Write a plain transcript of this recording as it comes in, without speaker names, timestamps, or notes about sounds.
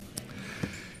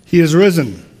He is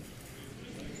risen.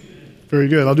 Very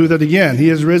good. I'll do that again. He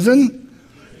is risen.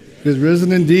 He is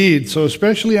risen indeed. So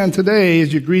especially on today,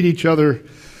 as you greet each other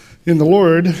in the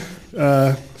Lord,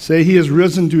 say He is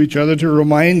risen to each other to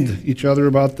remind each other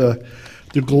about the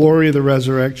glory of the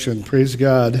resurrection. Praise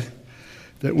God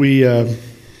that we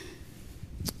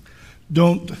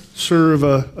don't serve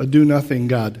a do-nothing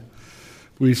God.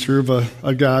 We serve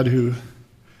a God who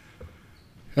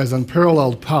has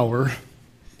unparalleled power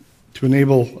to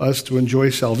enable us to enjoy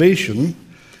salvation,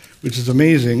 which is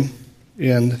amazing,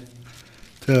 and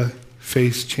to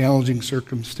face challenging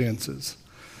circumstances.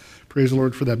 Praise the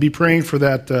Lord for that. Be praying for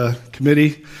that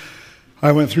committee.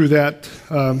 I went through that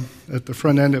at the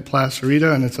front end at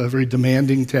Placerita, and it's a very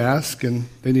demanding task, and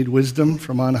they need wisdom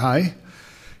from on high.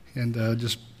 And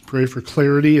just pray for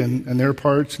clarity in their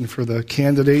parts and for the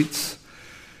candidates.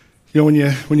 You know,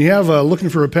 when you have looking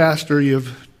for a pastor, you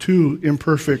have two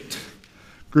imperfect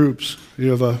groups.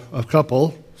 You have a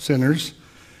couple, sinners,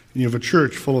 and you have a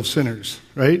church full of sinners,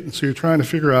 right? And so you're trying to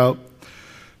figure out,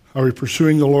 are we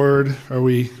pursuing the Lord?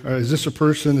 Is this a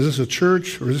person, is this a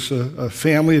church, or is this a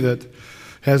family that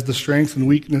has the strengths and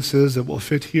weaknesses that will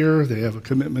fit here? They have a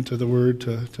commitment to the Word,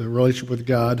 to a relationship with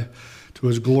God, to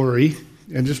His glory,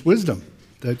 and just wisdom.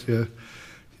 That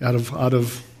out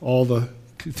of all the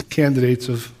candidates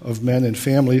of men and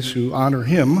families who honor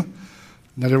Him,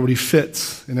 not everybody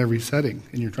fits in every setting,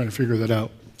 and you're trying to figure that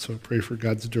out. So pray for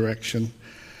God's direction.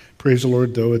 Praise the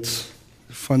Lord, though. It's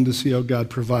fun to see how God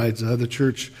provides. The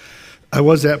church I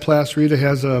was at Placerita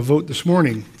has a vote this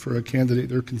morning for a candidate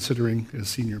they're considering as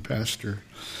senior pastor,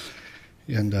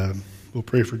 and we'll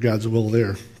pray for God's will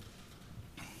there.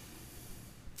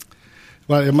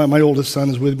 Well, my oldest son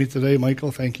is with me today.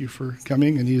 Michael, thank you for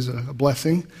coming, and he's a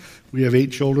blessing. We have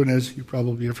 8 children, as you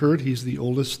probably have heard. He's the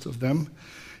oldest of them,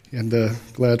 and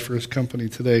glad for his company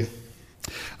today.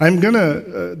 I'm going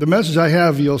to, the message I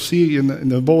have, you'll see in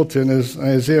the bulletin, is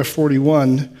Isaiah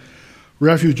 41,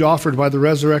 refuge offered by the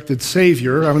resurrected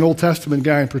Savior. I'm an Old Testament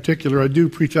guy in particular. I do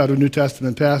preach out of New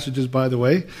Testament passages, by the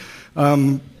way.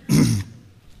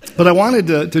 But I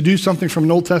wanted to do something from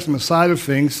an Old Testament side of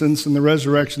things, since in the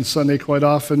Resurrection Sunday, quite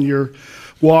often you're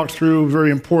walked through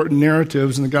very important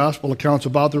narratives in the gospel accounts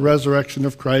about the resurrection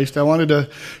of Christ. I wanted to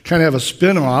kind of have a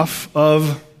spin-off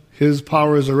of His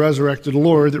power as a resurrected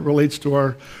Lord that relates to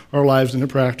our lives in a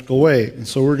practical way. And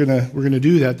so we're gonna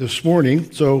do that this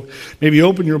morning. So maybe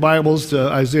open your Bibles to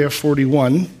Isaiah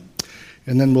 41,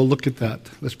 and then we'll look at that.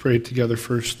 Let's pray together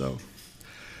first, though.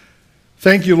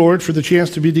 Thank you, Lord, for the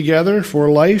chance to be together, for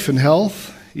life and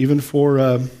health, even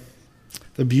for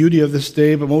the beauty of this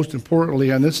day, but most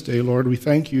importantly on this day, Lord, we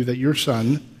thank you that your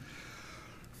Son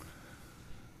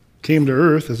came to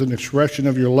earth as an expression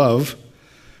of your love,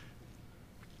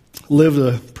 lived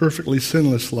a perfectly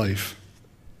sinless life,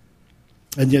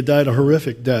 and yet died a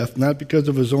horrific death, not because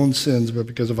of his own sins, but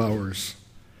because of ours.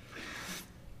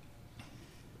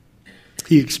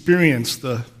 He experienced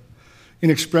the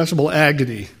inexpressible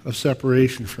agony of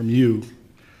separation from you,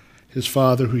 his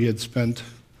Father, who he had spent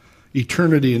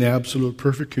eternity in absolute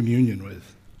perfect communion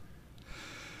with.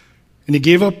 And he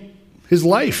gave up his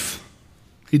life.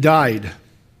 He died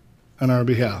on our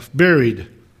behalf, buried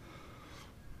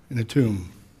in a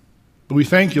tomb. But we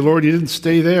thank you, Lord, you didn't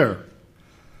stay there.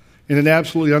 In an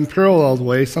absolutely unparalleled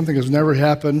way, something has never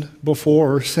happened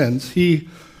before or since. He,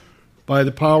 by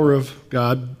the power of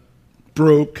God,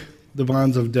 broke the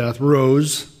bonds of death,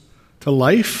 rose to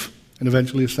life, and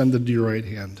eventually ascended to your right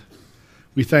hand.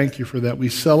 We thank you for that. We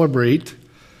celebrate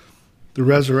the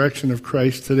resurrection of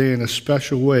Christ today in a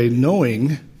special way,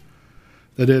 knowing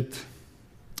that it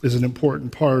is an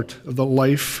important part of the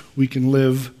life we can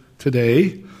live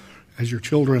today as your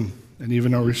children, and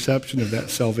even our reception of that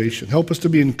salvation. Help us to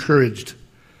be encouraged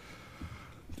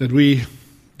that we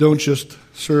don't just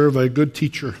serve a good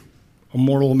teacher, a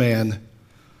moral man,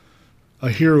 a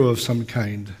hero of some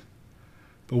kind,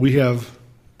 but we have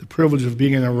the privilege of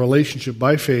being in a relationship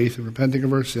by faith and repenting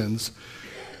of our sins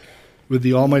with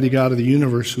the Almighty God of the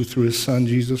universe, who through his Son,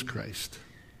 Jesus Christ.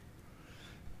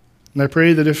 And I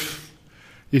pray that if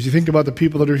you think about the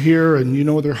people that are here and you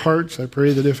know their hearts, I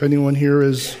pray that if anyone here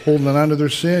is holding on to their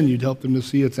sin, you'd help them to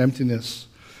see its emptiness,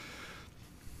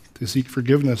 to seek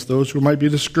forgiveness. Those who might be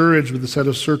discouraged with a set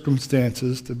of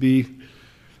circumstances, to be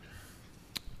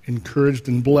encouraged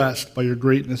and blessed by your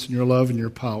greatness and your love and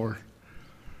your power.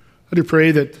 I do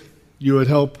pray that you would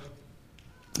help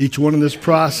each one in this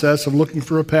process of looking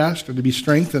for a pastor to be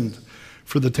strengthened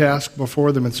for the task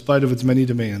before them in spite of its many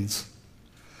demands.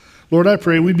 Lord, I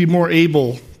pray we'd be more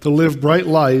able to live bright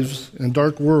lives in a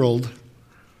dark world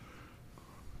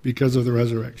because of the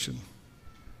resurrection.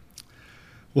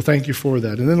 Well, thank you for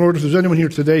that. And then, Lord, if there's anyone here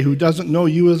today who doesn't know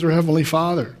you as their Heavenly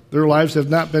Father, their lives have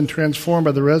not been transformed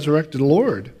by the resurrected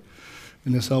Lord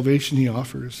and the salvation he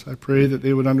offers, I pray that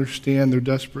they would understand their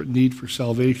desperate need for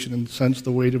salvation and sense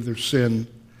the weight of their sin.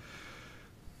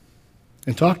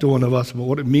 And talk to one of us about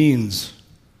what it means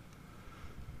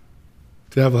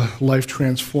to have a life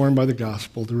transformed by the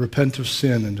gospel, to repent of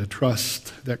sin and to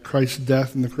trust that Christ's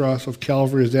death on the cross of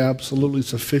Calvary is absolutely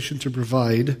sufficient to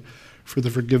provide for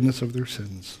the forgiveness of their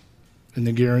sins and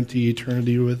to guarantee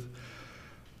eternity with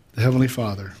the Heavenly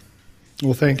Father.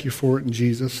 Well, thank you for it in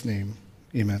Jesus' name.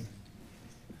 Amen.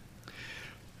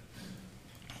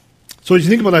 So as you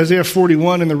think about Isaiah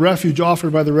 41 and the refuge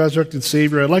offered by the resurrected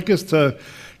Savior, I'd like us to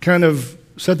kind of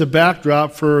set the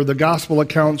backdrop for the gospel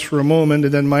accounts for a moment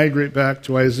and then migrate back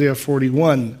to Isaiah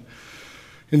 41.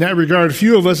 In that regard,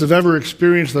 few of us have ever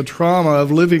experienced the trauma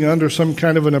of living under some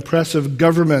kind of an oppressive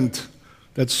government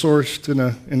that's sourced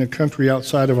in a country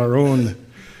outside of our own.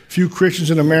 Few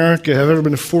Christians in America have ever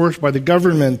been forced by the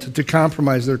government to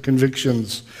compromise their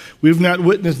convictions. We've not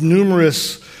witnessed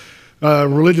numerous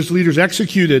religious leaders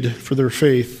executed for their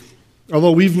faith.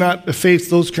 Although we've not faced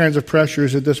those kinds of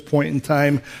pressures at this point in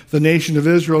time, the nation of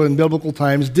Israel in biblical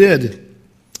times did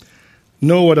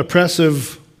know what an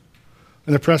oppressive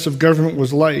government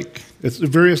was like. At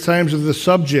various times of the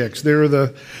subjects, they're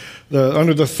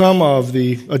under the thumb of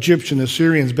the Egyptian,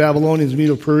 Assyrians, Babylonians,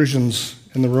 Medo-Persians,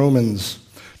 and the Romans.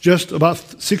 Just about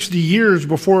 60 years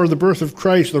before the birth of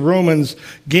Christ, the Romans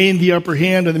gained the upper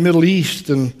hand in the Middle East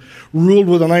and ruled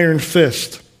with an iron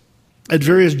fist. At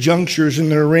various junctures in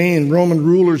their reign, Roman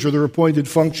rulers or their appointed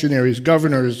functionaries,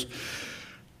 governors,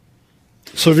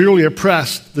 severely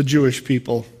oppressed the Jewish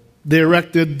people. They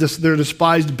erected their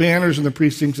despised banners in the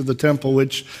precincts of the temple,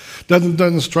 which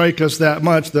doesn't strike us that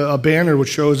much. A banner which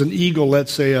shows an eagle,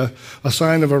 let's say, a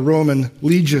sign of a Roman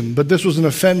legion. But this was an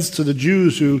offense to the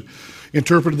Jews who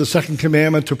interpreted the second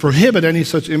commandment to prohibit any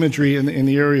such imagery in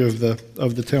the area of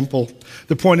the temple.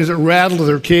 The point is it rattled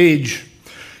their cage.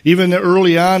 Even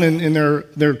early on in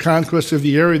their conquest of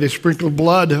the area, they sprinkled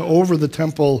blood over the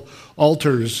temple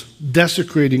altars,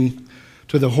 desecrating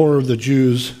to the horror of the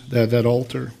Jews that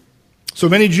altar. So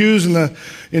many Jews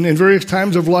in various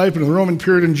times of life and in the Roman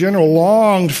period in general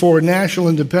longed for national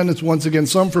independence once again,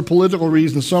 some for political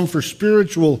reasons, some for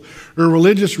spiritual or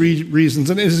religious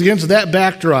reasons. And it is against that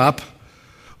backdrop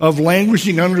of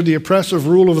languishing under the oppressive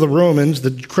rule of the Romans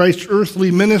that Christ's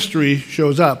earthly ministry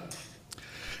shows up.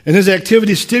 And his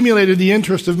activity stimulated the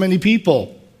interest of many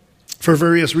people for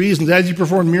various reasons. As he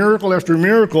performed miracle after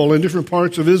miracle in different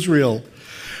parts of Israel,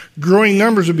 growing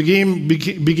numbers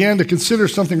began to consider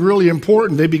something really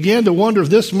important. They began to wonder if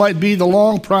this might be the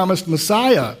long-promised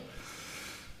Messiah.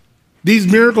 These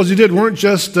miracles he did weren't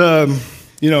just, the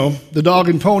dog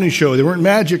and pony show. They weren't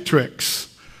magic tricks.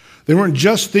 They weren't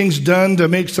just things done to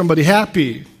make somebody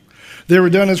happy. They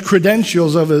were done as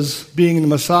credentials of his being the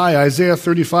Messiah. Isaiah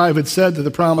 35 had said that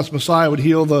the promised Messiah would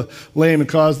heal the lame and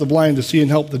cause the blind to see and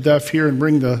help the deaf hear and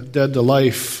bring the dead to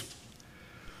life.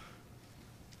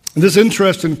 And this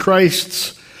interest in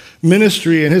Christ's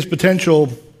ministry and his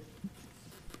potential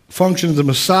function as the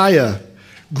Messiah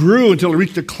grew until it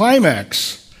reached a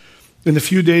climax in the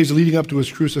few days leading up to his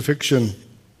crucifixion.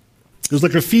 It was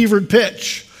like a fevered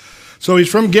pitch. So he's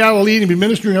from Galilee and he'd been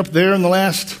ministering up there in the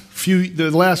last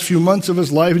few months of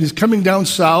his life, and he's coming down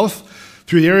south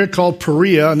through the area called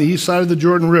Perea on the east side of the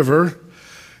Jordan River,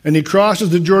 and he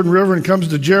crosses the Jordan River and comes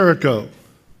to Jericho.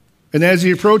 And as he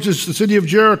approaches the city of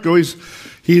Jericho, he's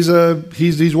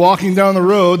walking down the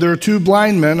road. There are two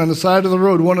blind men on the side of the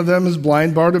road. One of them is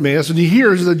blind Bartimaeus, and he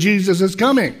hears that Jesus is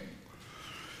coming.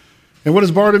 And what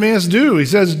does Bartimaeus do? He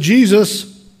says,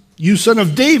 "Jesus, you son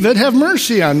of David, have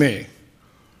mercy on me."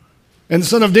 And the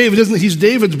son of David he's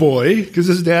David's boy because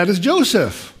his dad is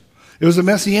Joseph. It was a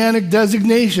messianic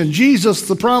designation. Jesus,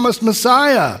 the promised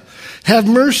Messiah, have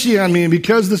mercy on me. And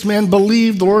because this man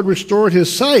believed, the Lord restored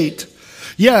his sight.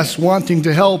 Yes, wanting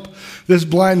to help this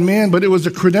blind man, but it was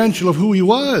a credential of who he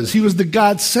was. He was the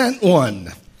God-sent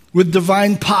one with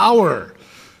divine power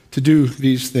to do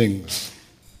these things.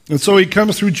 And so he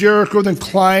comes through Jericho, then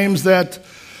climbs that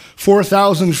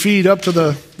 4,000 feet up to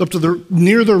the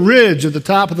near the ridge at the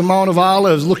top of the Mount of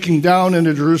Olives, looking down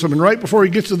into Jerusalem. And right before he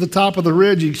gets to the top of the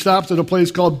ridge, he stops at a place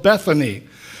called Bethany.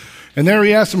 And there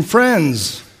he has some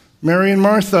friends, Mary and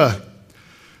Martha,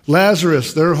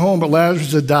 Lazarus. They're home, but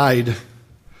Lazarus had died.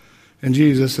 And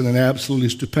Jesus, in an absolutely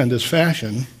stupendous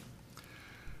fashion,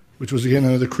 which was again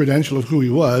another credential of who he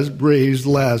was, raised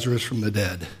Lazarus from the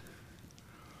dead.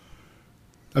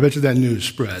 I bet you that news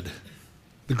spread.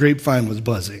 The grapevine was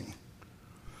buzzing.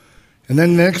 And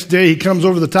then the next day he comes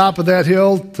over the top of that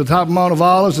hill, to the top of Mount of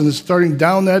Olives, and is starting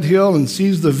down that hill and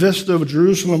sees the vista of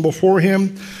Jerusalem before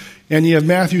him. And you have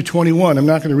Matthew 21. I'm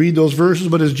not going to read those verses,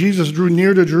 but as Jesus drew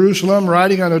near to Jerusalem,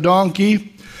 riding on a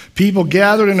donkey, people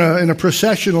gathered in a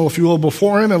processional, if you will,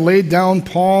 before him and laid down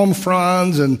palm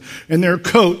fronds and their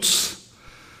coats,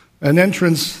 an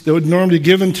entrance that would normally be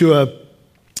given to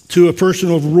a person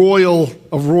of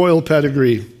royal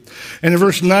pedigree. And in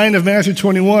verse 9 of Matthew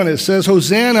 21, it says,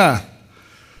 Hosanna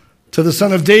to the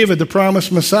Son of David, the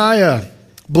promised Messiah.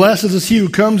 Blessed is he who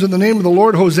comes in the name of the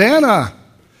Lord. Hosanna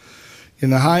in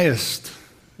the highest.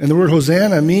 And the word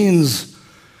Hosanna means,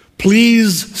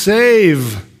 please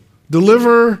save,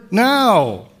 deliver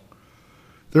now.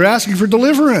 They're asking for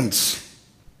deliverance.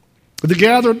 The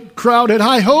gathered crowd had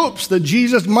high hopes that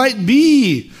Jesus might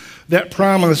be that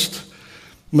promised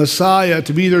Messiah,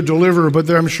 to be their deliverer, but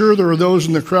I'm sure there were those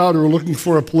in the crowd who were looking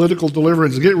for a political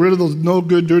deliverance. Get rid of those no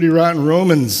good, dirty, rotten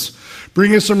Romans.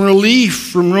 Bring us some relief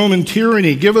from Roman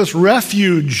tyranny. Give us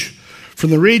refuge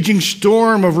from the raging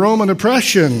storm of Roman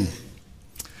oppression.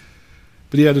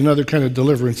 But he had another kind of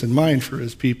deliverance in mind for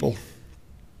his people.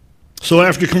 So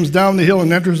after he comes down the hill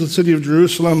and enters the city of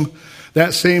Jerusalem,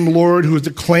 that same Lord who is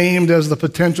acclaimed as the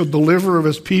potential deliverer of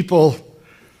his people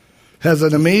has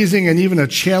an amazing and even a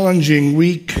challenging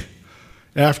week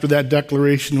after that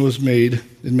declaration was made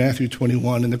in Matthew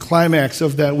 21. And the climax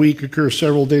of that week occurs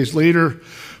several days later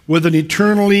with an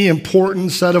eternally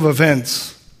important set of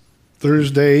events,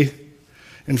 Thursday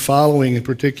and following in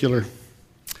particular.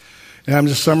 And I'm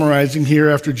just summarizing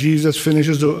here. After Jesus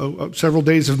finishes several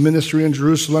days of ministry in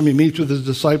Jerusalem, he meets with his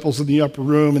disciples in the upper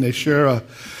room, and they share a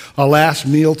last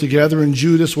meal together. And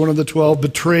Judas, one of the 12,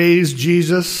 betrays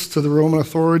Jesus to the Roman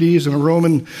authorities.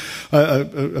 And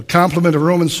a complement of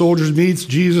Roman soldiers meets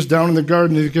Jesus down in the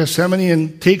Garden of Gethsemane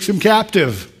and takes him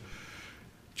captive.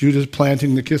 Judas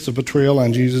planting the kiss of betrayal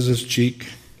on Jesus' cheek.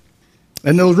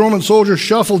 And those Roman soldiers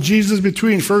shuffle Jesus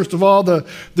between, first of all, the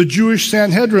Jewish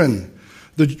Sanhedrin,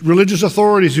 the religious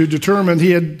authorities who determined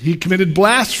he committed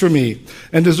blasphemy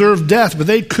and deserved death, but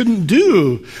they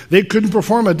couldn't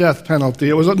perform a death penalty.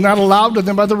 It was not allowed to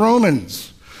them by the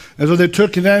Romans. And so they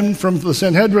took him from the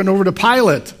Sanhedrin over to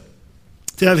Pilate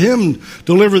to have him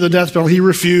deliver the death penalty. He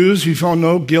refused. He found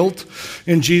no guilt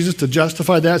in Jesus to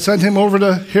justify that. Sent him over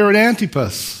to Herod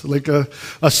Antipas, like a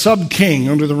sub-king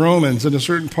under the Romans in a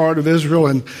certain part of Israel.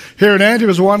 And Herod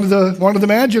Antipas wanted the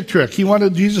magic trick. He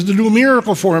wanted Jesus to do a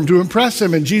miracle for him, to impress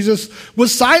him, and Jesus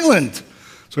was silent.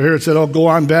 So Herod said, go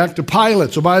on back to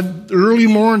Pilate. So by early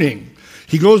morning,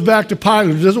 he goes back to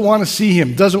Pilate, who doesn't want to see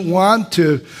him, doesn't want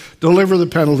to deliver the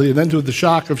penalty. And then to the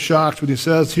shock of shocks, when he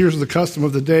says, here's the custom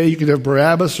of the day, you could have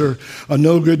Barabbas or a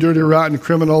no-good, dirty, rotten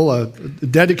criminal, a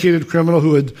dedicated criminal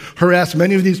who had harassed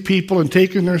many of these people and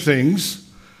taken their things.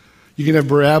 You can have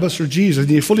Barabbas or Jesus. And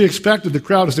he fully expected the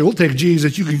crowd to say, we'll take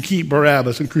Jesus, you can keep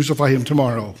Barabbas and crucify him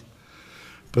tomorrow.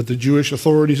 But the Jewish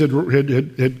authorities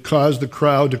had caused the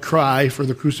crowd to cry for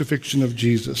the crucifixion of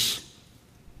Jesus.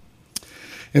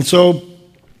 And so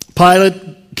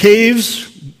Pilate caves,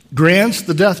 grants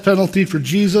the death penalty for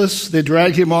Jesus. They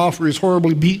drag him off where he's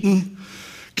horribly beaten,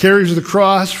 carries the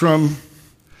cross from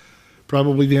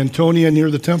probably the Antonia near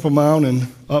the Temple Mount and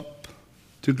up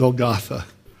to Golgotha,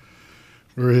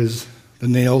 where the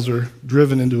nails are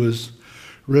driven into his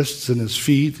wrists and his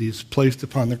feet. He's placed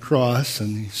upon the cross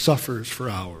and he suffers for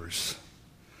hours.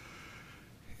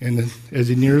 And as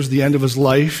he nears the end of his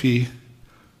life,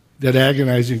 that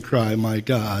agonizing cry, my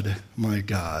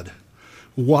God,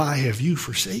 why have you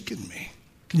forsaken me?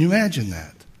 Can you imagine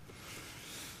that?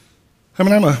 I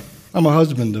mean, I'm a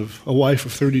husband of a wife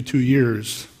of 32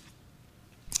 years,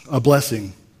 a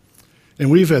blessing. And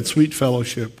we've had sweet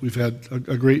fellowship. We've had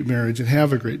a great marriage and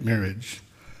have a great marriage.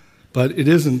 But it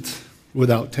isn't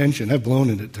without tension. I've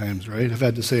blown it at times, right? I've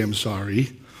had to say I'm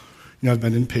sorry. I've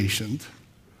been impatient.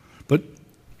 But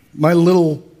my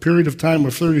little period of time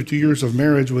of 32 years of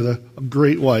marriage with a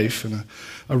great wife and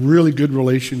a really good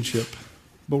relationship,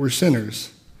 but we're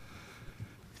sinners.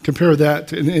 Compare that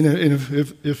to, and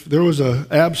if there was an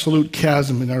absolute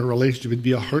chasm in our relationship, it'd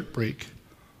be a heartbreak.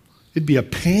 It'd be a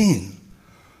pain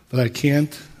that I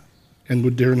can't and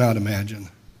would dare not imagine.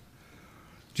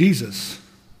 Jesus,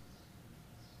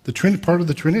 the part of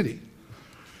the Trinity,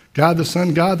 God the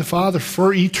Son, God the Father,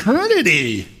 for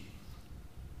eternity.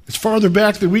 It's farther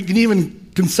back than we can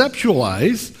even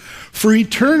conceptualize. For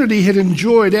eternity had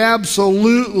enjoyed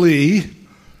absolutely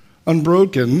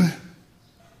unbroken,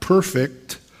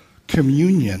 perfect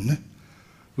communion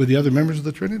with the other members of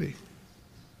the Trinity.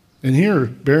 And here,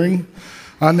 bearing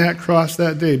on that cross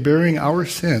that day, bearing our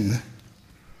sin,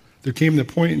 there came the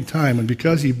point in time, and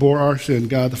because he bore our sin,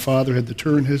 God the Father had to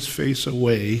turn his face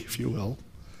away, if you will,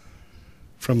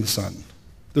 from the Son.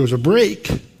 There was a break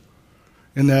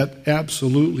in that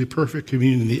absolutely perfect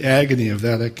communion. The agony of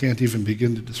that I can't even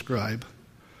begin to describe.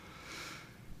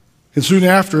 And soon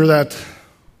after that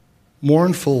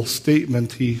mournful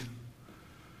statement, he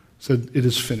said, "It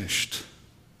is finished."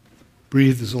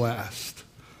 Breathed his last.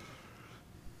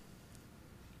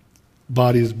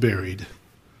 Body is buried.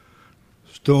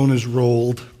 Stone is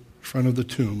rolled in front of the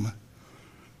tomb.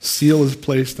 Seal is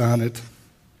placed on it.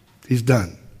 He's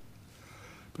done.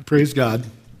 But praise God,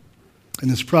 in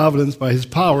his providence, by his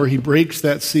power, he breaks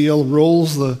that seal,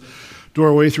 rolls the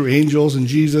doorway through angels, and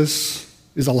Jesus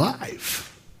is alive.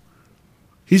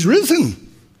 He's risen.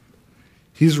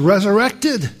 He's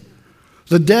resurrected.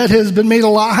 The dead has been made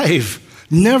alive.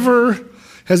 Never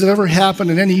has it ever happened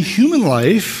in any human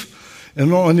life. And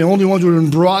the only ones who have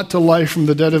been brought to life from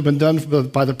the dead have been done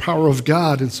by the power of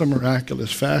God in some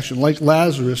miraculous fashion, like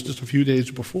Lazarus just a few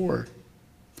days before.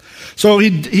 So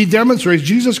he demonstrates,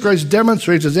 Jesus Christ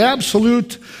demonstrates his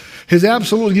absolute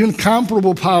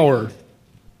incomparable power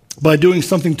by doing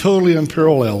something totally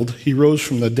unparalleled. He rose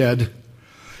from the dead.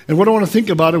 And what I want to think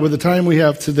about it with the time we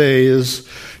have today is,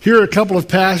 here are a couple of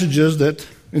passages that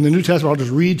in the New Testament, I'll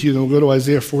just read to you, and we'll go to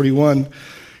Isaiah 41.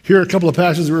 Here are a couple of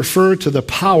passages that refer to the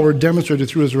power demonstrated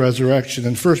through his resurrection.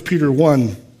 In 1 Peter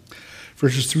 1,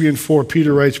 verses 3 and 4,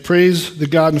 Peter writes, "Praise the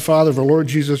God and Father of our Lord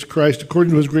Jesus Christ.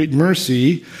 According to his great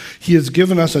mercy, he has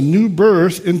given us a new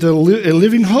birth into a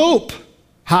living hope."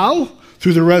 How?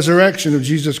 Through the resurrection of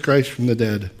Jesus Christ from the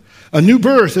dead. A new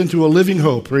birth into a living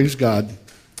hope, praise God.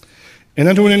 And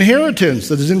unto an inheritance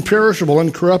that is imperishable,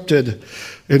 uncorrupted,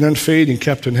 and unfading,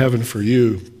 kept in heaven for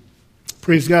you.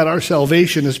 Praise God, our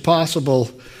salvation is possible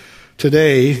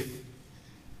today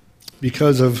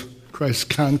because of Christ's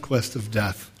conquest of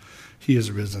death. He is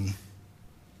risen.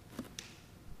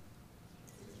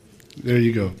 There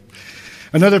you go.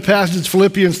 Another passage is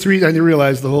Philippians 3. I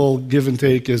realize the whole give and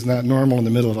take is not normal in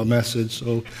the middle of a message,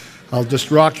 so I'll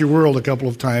just rock your world a couple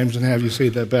of times and have you say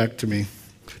that back to me.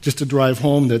 Just to drive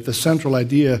home that the central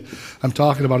idea I'm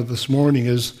talking about this morning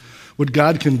is what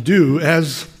God can do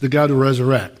as the God who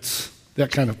resurrects. That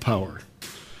kind of power.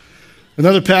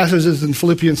 Another passage is in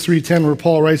Philippians 3:10 where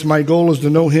Paul writes, "My goal is to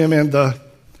know him and the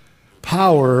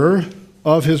power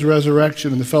of his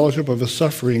resurrection and the fellowship of his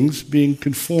sufferings, being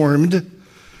conformed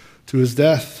to his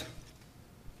death."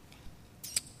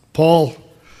 Paul,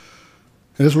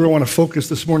 and this is where I want to focus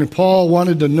this morning, Paul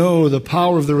wanted to know the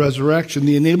power of the resurrection,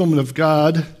 the enablement of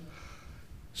God,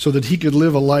 so that he could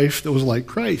live a life that was like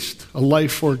Christ, a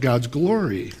life for God's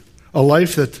glory, a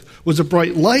life that was a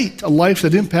bright light, a life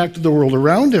that impacted the world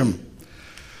around him.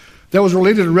 That was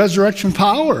related to resurrection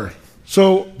power.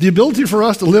 So the ability for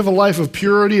us to live a life of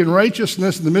purity and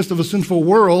righteousness in the midst of a sinful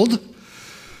world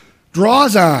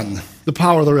draws on the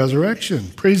power of the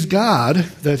resurrection. Praise God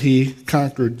that he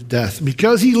conquered death.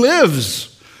 Because he lives,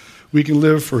 we can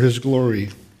live for his glory.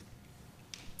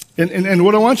 And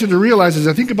what I want you to realize is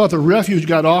I think about the refuge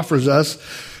God offers us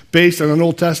based on an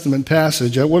Old Testament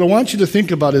passage. What I want you to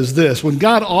think about is this. When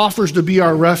God offers to be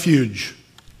our refuge,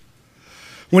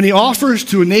 when he offers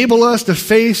to enable us to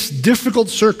face difficult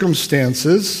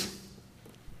circumstances,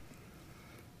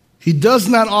 he does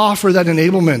not offer that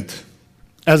enablement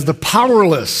as the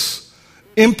powerless,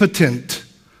 impotent,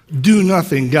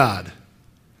 do-nothing God.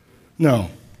 No.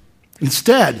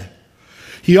 Instead,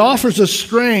 he offers us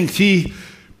strength. He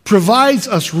provides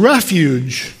us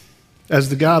refuge as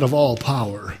the God of all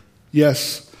power.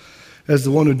 Yes, as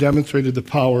the one who demonstrated the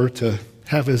power to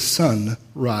have his Son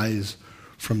rise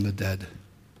from the dead.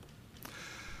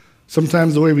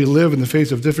 Sometimes the way we live in the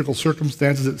face of difficult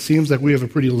circumstances, it seems like we have a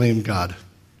pretty lame God.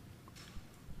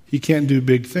 He can't do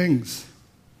big things.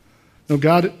 No,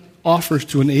 God offers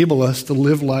to enable us to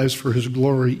live lives for his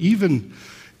glory, even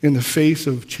in the face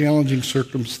of challenging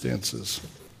circumstances.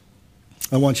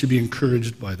 I want you to be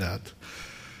encouraged by that.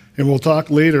 And we'll talk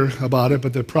later about it,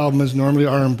 but the problem is normally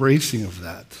our embracing of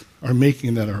that, our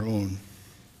making that our own.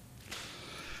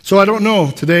 So I don't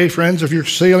know today, friends, if you're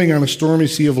sailing on a stormy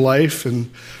sea of life and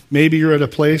maybe you're at a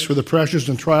place where the pressures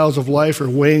and trials of life are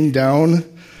weighing down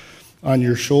on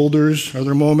your shoulders. Are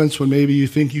there moments when maybe you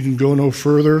think you can go no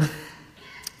further?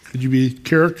 Could you be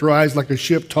characterized like a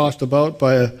ship tossed about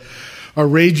by a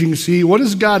raging sea? What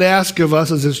does God ask of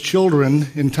us as his children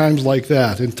in times like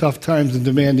that, in tough times and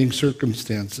demanding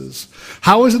circumstances?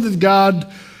 How is it that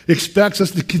God expects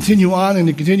us to continue on and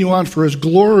to continue on for his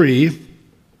glory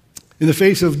in the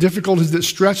face of difficulties that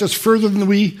stretch us further than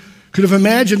we could have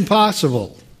imagined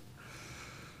possible?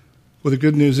 Well, the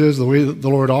good news is the way that the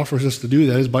Lord offers us to do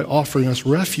that is by offering us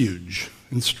refuge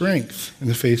and strength in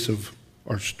the face of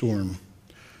our storm.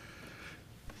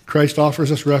 Christ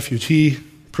offers us refuge. He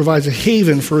provides a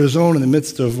haven for his own in the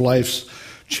midst of life's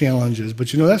challenges. But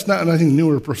that's not anything new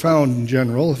or profound in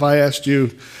general. If I asked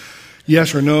you,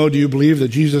 yes or no, do you believe that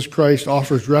Jesus Christ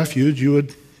offers refuge, you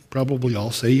would probably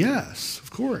all say yes,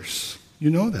 of course. You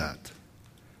know that.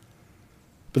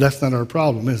 But that's not our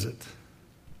problem, is it?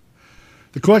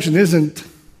 The question isn't,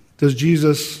 does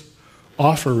Jesus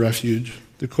offer refuge?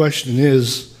 The question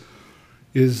is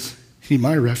he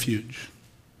my refuge?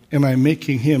 Am I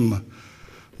making him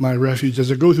my refuge? As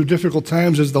I go through difficult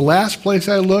times, is the last place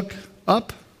I look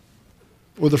up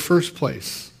or the first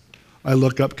place I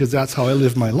look up, because that's how I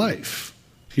live my life?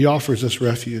 He offers us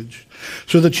refuge.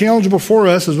 So the challenge before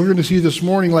us, as we're going to see this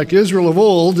morning, like Israel of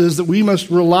old, is that we must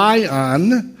rely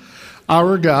on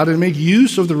our God and make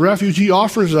use of the refuge he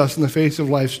offers us in the face of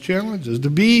life's challenges, to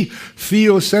be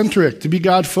theocentric, to be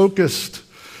God-focused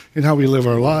in how we live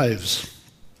our lives,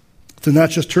 to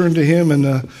not just turn to him in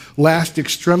the last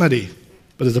extremity,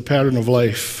 but as a pattern of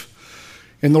life.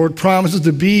 And the Lord promises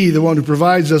to be the one who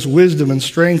provides us wisdom and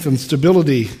strength and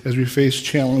stability as we face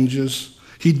challenges.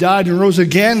 He died and rose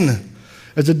again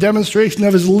as a demonstration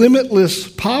of his limitless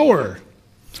power.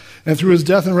 And through his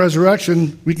death and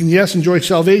resurrection, we can, yes, enjoy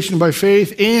salvation by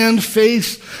faith and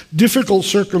face difficult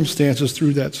circumstances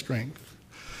through that strength.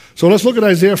 So let's look at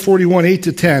Isaiah 41,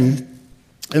 8-10.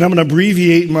 And I'm going to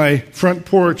abbreviate my front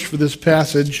porch for this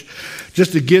passage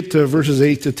just to get to verses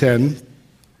 8-10.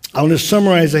 I want to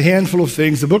summarize a handful of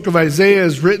things. The book of Isaiah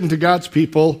is written to God's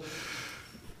people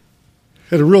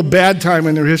at a real bad time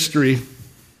in their history.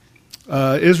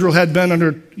 Israel had been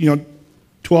under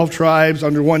 12 tribes,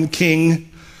 under one king.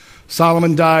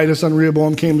 Solomon died, his son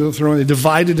Rehoboam came to the throne. They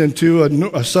divided into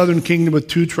a southern kingdom with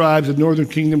 2 tribes, a northern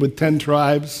kingdom with 10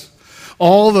 tribes.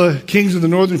 All the kings of the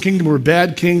northern kingdom were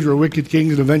bad kings or wicked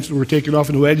kings, and eventually were taken off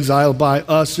into exile by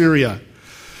Assyria.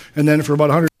 And then for about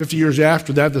 150 years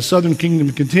after that, the southern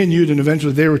kingdom continued, and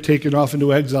eventually they were taken off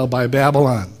into exile by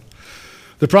Babylon.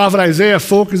 The prophet Isaiah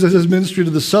focuses his ministry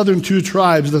to the southern 2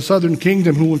 tribes, the southern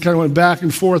kingdom, who kind of went back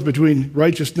and forth between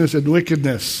righteousness and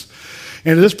wickedness.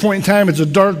 And at this point in time, it's a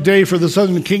dark day for the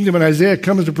southern kingdom, and Isaiah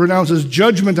comes to pronounce his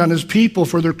judgment on his people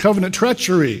for their covenant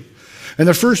treachery. In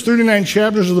the first 39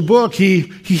 chapters of the book, he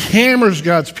hammers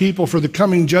God's people for the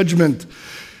coming judgment.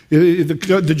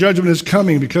 The judgment is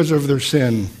coming because of their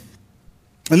sin.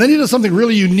 And then he does something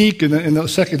really unique in the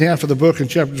second half of the book, in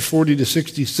chapters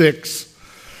 40-66.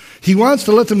 He wants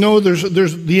to let them know there's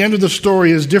the end of the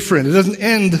story is different. It doesn't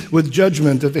end with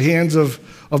judgment at the hands of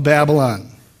Babylon.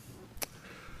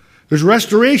 There's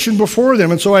restoration before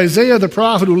them. And so Isaiah, the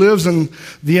prophet who lives in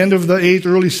the end of the 8th,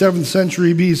 early 7th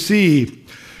century BC,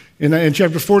 in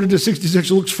chapter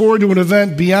 40-66, looks forward to an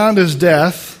event beyond his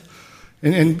death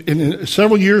in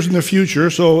several years in the future.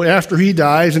 So after he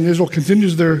dies, and Israel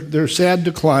continues their sad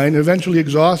decline, eventually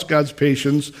exhausts God's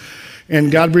patience, and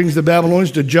God brings the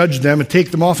Babylonians to judge them and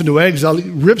take them off into exile. He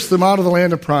rips them out of the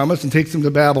land of promise and takes them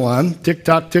to Babylon.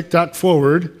 Tick-tock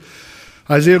forward.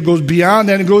 Isaiah goes beyond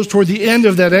that and goes toward the end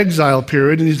of that exile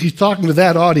period, and he's talking to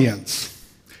that audience.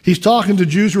 He's talking to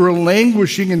Jews who are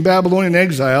languishing in Babylonian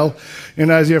exile in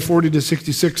Isaiah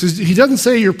 40-66. He doesn't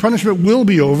say your punishment will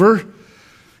be over.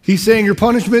 He's saying your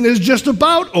punishment is just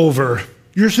about over.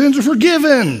 Your sins are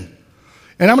forgiven.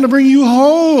 And I'm going to bring you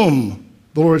home,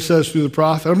 the Lord says through the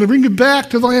prophet. I'm going to bring you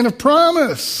back to the land of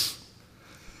promise.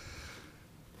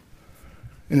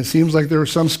 And it seems like there are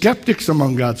some skeptics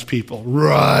among God's people.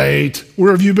 Right.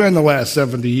 Where have you been the last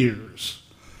 70 years?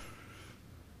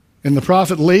 And the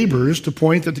prophet labors to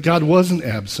point that God wasn't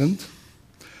absent,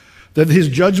 that his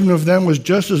judgment of them was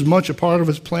just as much a part of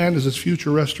his plan as his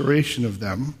future restoration of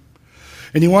them.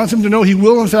 And he wants them to know he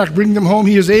will, in fact, bring them home.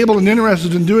 He is able and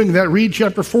interested in doing that. Read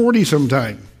chapter 40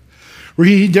 sometime, where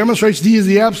he demonstrates he is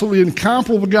the absolutely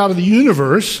incomparable God of the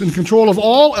universe, in control of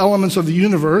all elements of the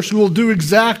universe, who will do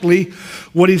exactly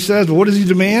what he says. But what does he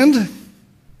demand?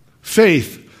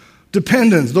 Faith,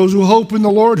 dependence. Those who hope in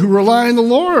the Lord, who rely on the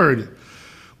Lord,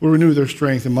 will renew their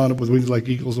strength and mount up with wings like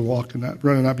eagles and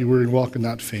run and not be weary, and walk and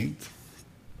not faint.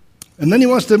 And then he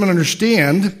wants them to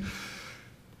understand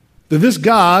that this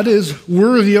God is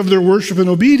worthy of their worship and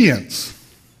obedience.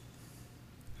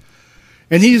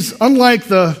 And he's unlike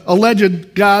the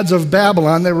alleged gods of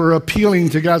Babylon that were appealing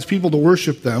to God's people to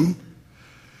worship them.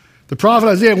 The prophet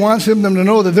Isaiah wants them to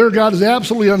know that their God is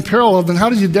absolutely unparalleled. And how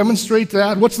does he demonstrate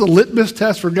that? What's the litmus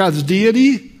test for God's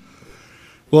deity?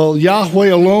 Well, Yahweh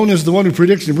alone is the one who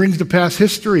predicts and brings to pass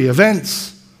history,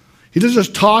 events. He doesn't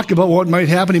just talk about what might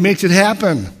happen, he makes it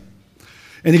happen.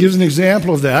 And he gives an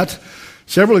example of that,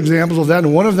 several examples of that,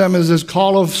 and one of them is his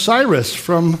call of Cyrus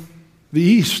from the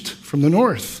east, from the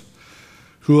north,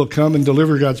 who will come and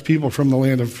deliver God's people from the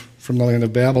land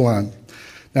of Babylon.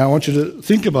 Now, I want you to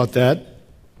think about that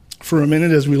for a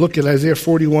minute as we look at Isaiah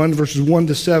 41, verses 1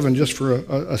 to 7, just for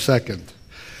a second.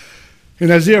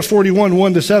 In Isaiah 41,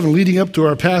 1 to 7, leading up to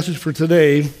our passage for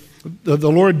today,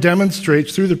 the Lord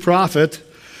demonstrates through the prophet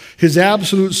his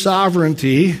absolute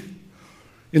sovereignty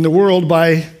in the world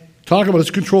by talking about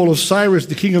his control of Cyrus,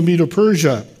 the king of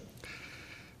Medo-Persia.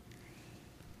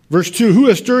 Verse 2, who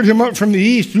has stirred him up from the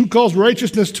east? Who calls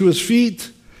righteousness to his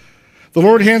feet? The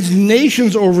Lord hands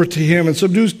nations over to him and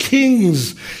subdues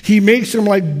kings. He makes them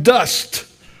like dust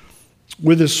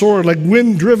with his sword, like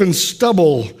wind-driven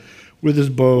stubble with his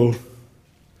bow.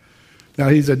 Now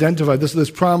he's identified,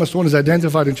 this promised one is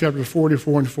identified in chapter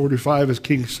 44 and 45 as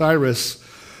King Cyrus,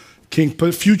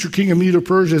 future king of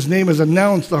Medo-Persia. His name is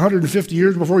announced 150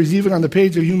 years before he's even on the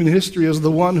page of human history as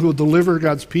the one who will deliver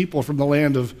God's people from the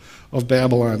land of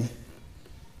Babylon.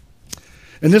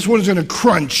 And this one is going to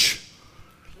crunch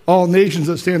all nations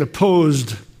that stand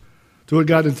opposed to what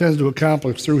God intends to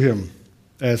accomplish through him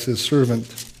as his servant.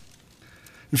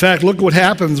 In fact, look what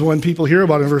happens when people hear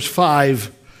about it in verse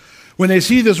 5. When they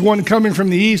see this one coming from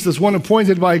the east, this one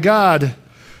appointed by God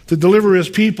to deliver his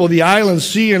people, the islands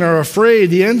see and are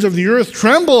afraid. The ends of the earth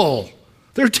tremble.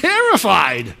 They're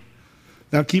terrified.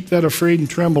 Now keep that afraid and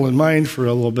tremble in mind for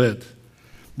a little bit.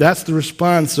 That's the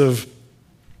response of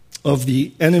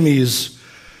the enemies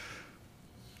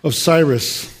of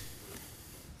Cyrus.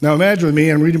 Now imagine with me,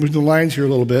 I'm reading between the lines here a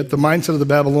little bit, the mindset of the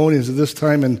Babylonians at this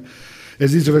time and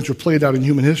as these events were played out in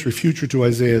human history, future to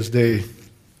Isaiah's day.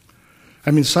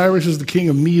 I mean, Cyrus is the king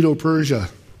of Medo-Persia.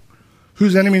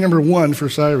 Who's enemy number one for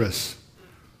Cyrus?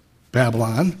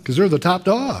 Babylon, because they're the top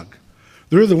dog.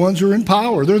 They're the ones who are in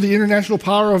power. They're the international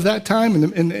power of that time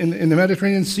in the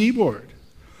Mediterranean seaboard.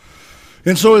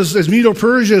 And so as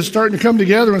Medo-Persia is starting to come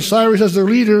together and Cyrus as their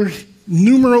leader,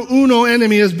 numero uno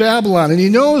enemy is Babylon. And he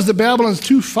knows that Babylon's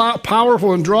too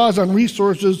powerful and draws on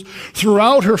resources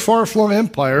throughout her far-flung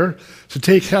empire to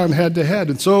take on head-to-head.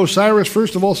 And so Cyrus,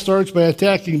 first of all, starts by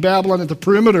attacking Babylon at the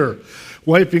perimeter,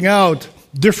 wiping out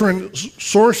different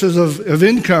sources of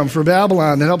income for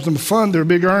Babylon that helps them fund their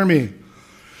big army.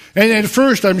 And at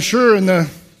first, I'm sure in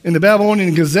the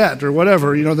Babylonian Gazette or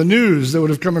whatever, the news that would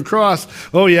have come across,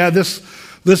 oh yeah, this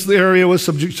area was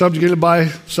subjugated by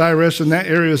Cyrus, and that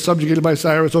area was subjugated by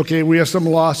Cyrus. Okay, we have some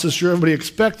losses. Sure, everybody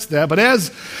expects that. But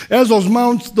as those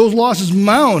losses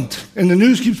mount, and the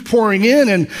news keeps pouring in,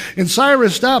 and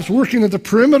Cyrus stops working at the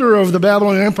perimeter of the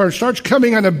Babylonian Empire, starts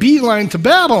coming on a beeline to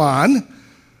Babylon,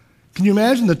 can you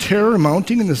imagine the terror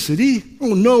mounting in the city?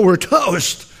 Oh no, we're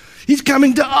toast. He's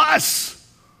coming to us.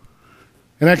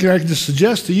 And I can just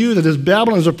suggest to you that as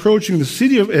Babylon is approaching the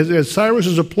city as Cyrus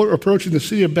is approaching the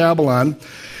city of Babylon,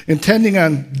 intending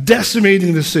on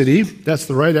decimating the city, that's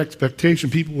the right expectation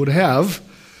people would have,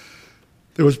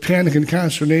 there was panic and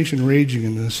consternation raging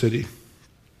in the city.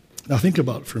 Now think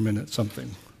about for a minute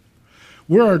something.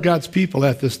 Where are God's people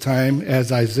at this time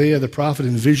as Isaiah the prophet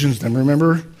envisions them?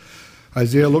 Remember,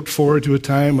 Isaiah looked forward to a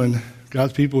time when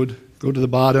God's people would go to the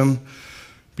bottom,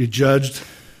 be judged,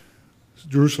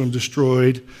 Jerusalem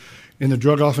destroyed, and they're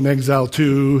drug off in exile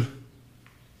to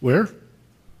where?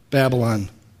 Babylon.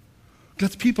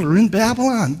 God's people are in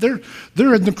Babylon.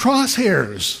 They're in the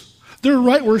crosshairs. They're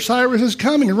right where Cyrus is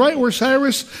coming, right where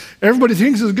Cyrus, everybody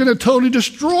thinks, is going to totally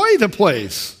destroy the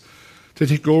place to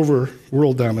take over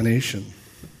world domination.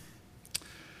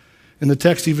 And the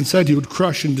text even said he would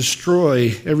crush and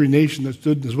destroy every nation that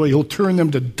stood in his way. He'll turn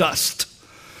them to dust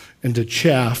and to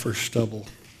chaff or stubble.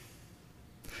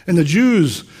 And the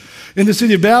Jews in the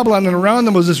city of Babylon and around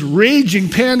them was this raging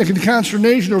panic and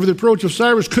consternation over the approach of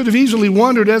Cyrus. Could have easily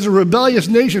wondered, as a rebellious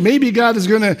nation, maybe God is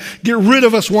going to get rid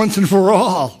of us once and for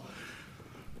all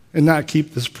and not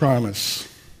keep this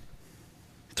promise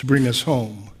to bring us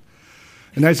home.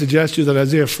 And I suggest to you that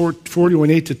Isaiah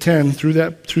 41, 8 to 10, through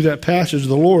that passage,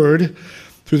 the Lord,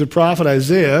 through the prophet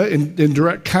Isaiah, in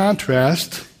direct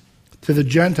contrast to the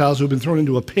Gentiles who have been thrown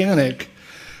into a panic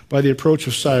by the approach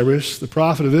of Cyrus, the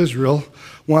prophet of Israel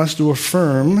wants to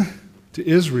affirm to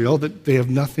Israel that they have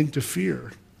nothing to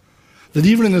fear. That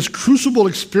even in this crucible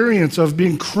experience of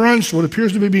being crunched, what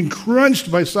appears to be being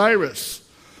crunched by Cyrus,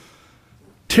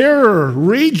 terror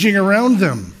raging around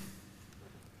them,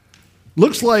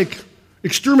 looks like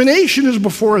extermination is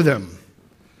before them.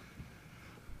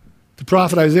 The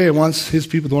prophet Isaiah wants his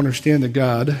people to understand that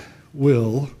God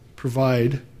will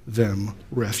provide them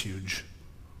refuge.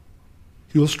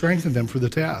 He will strengthen them for the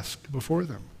task before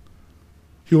them.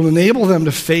 He will enable them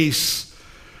to face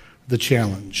the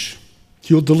challenge.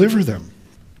 He will deliver them.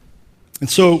 And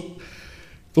so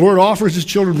The Lord offers his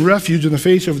children refuge in the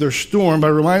face of their storm by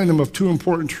reminding them of two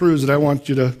important truths that I want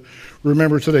you to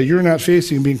remember today. You're not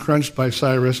facing being crunched by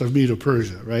Cyrus of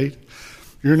Medo-Persia, right?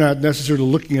 You're not necessarily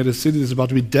looking at a city that's about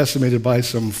to be decimated by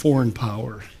some foreign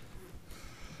power.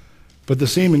 But the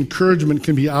same encouragement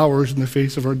can be ours in the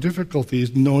face of our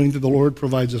difficulties, knowing that the Lord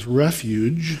provides us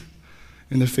refuge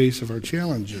in the face of our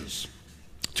challenges.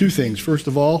 Two things. First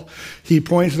of all, he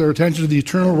points their attention to the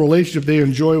eternal relationship they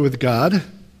enjoy with God.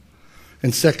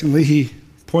 And secondly, he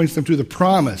points them to the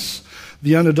promise,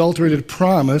 the unadulterated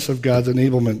promise of God's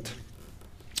enablement.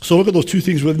 So look at those two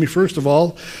things with me. First of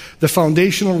all, the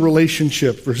foundational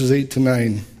relationship, verses 8 to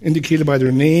 9, indicated by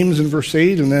their names in verse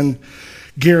 8 and then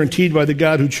guaranteed by the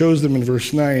God who chose them in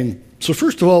verse 9. So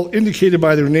first of all, indicated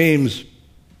by their names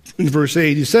in verse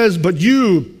 8, he says, "But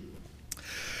you,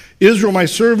 Israel, my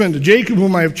servant, Jacob,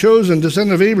 whom I have chosen,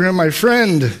 descendant of Abraham, my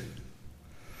friend."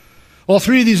 All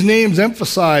three of these names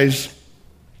emphasize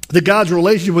that God's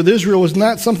relationship with Israel was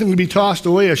not something to be tossed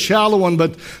away, a shallow one,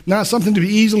 but not something to be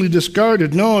easily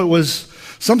discarded. No, it was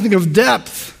something of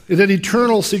depth. It had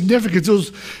eternal significance.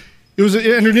 It was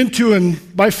entered into and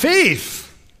by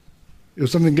faith. It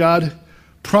was something God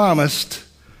promised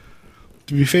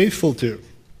to be faithful to.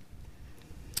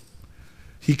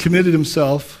 He committed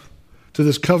himself to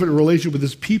this covenant relationship with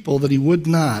his people that he would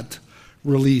not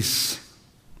release.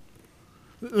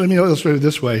 Let me illustrate it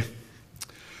this way.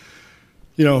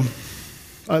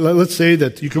 Let's say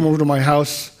that you come over to my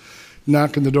house,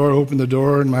 knock on the door, open the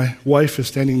door, and my wife is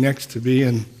standing next to me,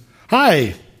 and,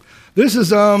 "Hi, this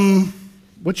is,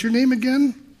 what's your name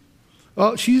again?"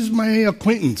 "Oh, she's my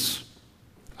acquaintance."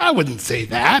 I wouldn't say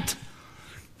that.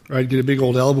 Or I'd get a big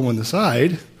old elbow on the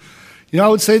side. I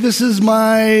would say, "This is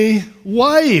my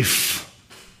wife,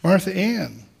 Martha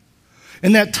Ann."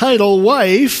 And that title,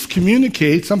 wife,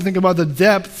 communicates something about the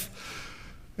depth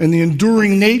and the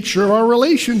enduring nature of our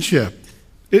relationship.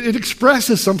 It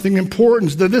expresses something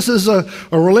important, that this is a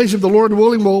relationship the Lord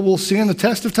willing will stand the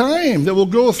test of time, that will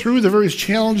go through the various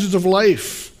challenges of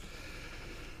life.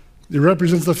 It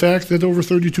represents the fact that over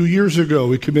 32 years ago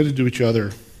we committed to each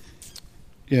other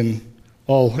in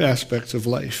all aspects of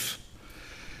life.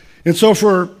 And so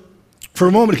for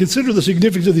a moment, consider the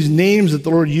significance of these names that the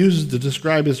Lord uses to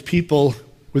describe his people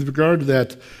with regard to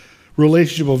that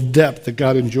relationship of depth that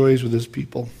God enjoys with his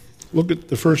people. Look at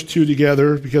the first two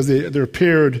together because they're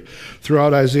paired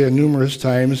throughout Isaiah numerous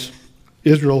times.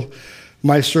 Israel,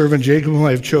 my servant, Jacob, whom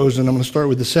I have chosen. I'm going to start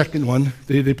with the second one.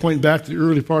 They point back to the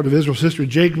early part of Israel's history.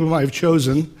 Jacob, whom I have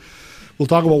chosen. We'll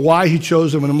talk about why he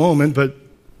chose him in a moment, but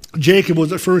Jacob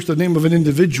was at first the name of an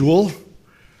individual,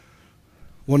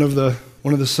 one of the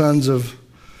sons of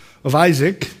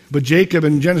Isaac. But Jacob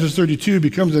in Genesis 32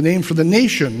 becomes a name for the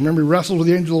nation. Remember, he wrestled with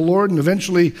the angel of the Lord, and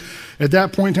eventually at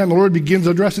that point in time, the Lord begins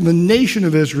addressing the nation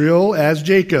of Israel as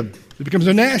Jacob. It becomes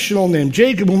a national name,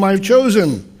 Jacob, whom I have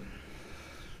chosen.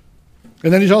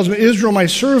 And then he tells him, Israel, my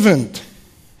servant.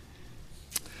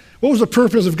 What was the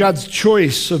purpose of God's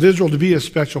choice of Israel to be a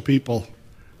special people?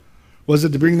 Was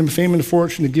it to bring them fame and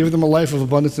fortune, to give them a life of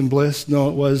abundance and bliss? No,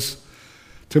 it was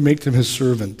to make them his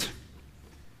servant.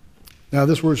 Now,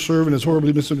 this word servant is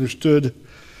horribly misunderstood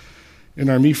in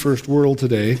our Me First world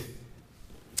today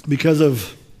because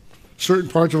of certain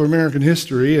parts of American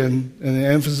history and the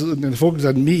emphasis and the focus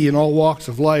on me in all walks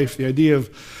of life. The idea of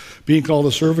being called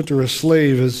a servant or a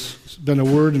slave has been a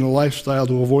word and a lifestyle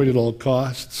to avoid at all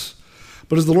costs.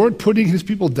 But is the Lord putting his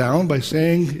people down by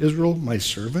saying, Israel, my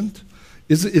servant?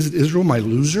 Is it Israel, my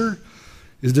loser?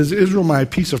 Is Israel my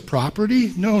piece of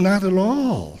property? No, not at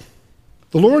all.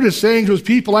 The Lord is saying to his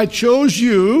people, I chose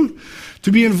you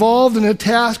to be involved in a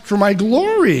task for my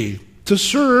glory, to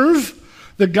serve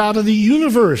the God of the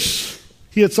universe.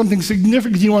 He had something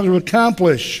significant he wanted to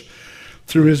accomplish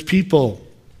through his people.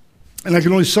 And I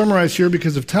can only summarize here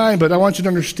because of time, but I want you to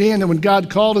understand that when God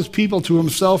called his people to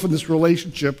himself in this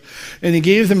relationship, and he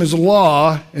gave them his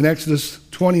law in Exodus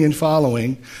 20 and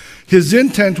following, his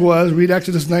intent was, read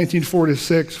Exodus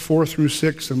 19:4-6, 4 through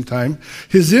 6 sometime.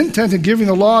 His intent in giving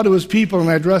the law to his people, and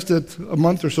I addressed it a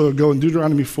month or so ago in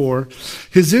Deuteronomy 4,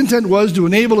 his intent was to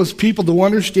enable his people to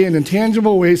understand in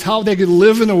tangible ways how they could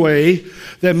live in a way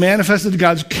that manifested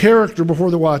God's character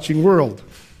before the watching world.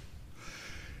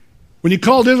 When he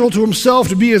called Israel to himself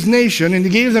to be his nation and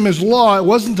he gave them his law, it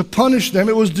wasn't to punish them,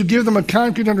 it was to give them a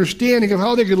concrete understanding of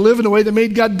how they could live in a way that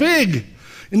made God big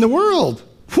in the world.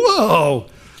 Whoa!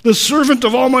 The servant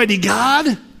of Almighty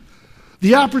God?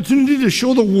 The opportunity to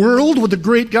show the world what the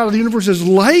great God of the universe is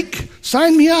like?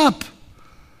 Sign me up.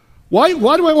 Why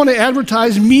do I want to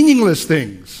advertise meaningless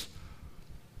things?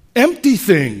 Empty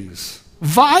things?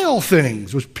 Vile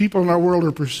things, which people in our world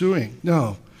are pursuing?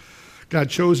 No. God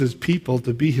chose his people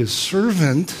to be his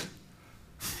servant.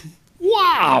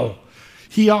 Wow!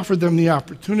 He offered them the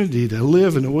opportunity to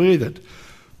live in a way that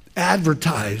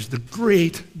advertised the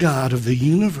great God of the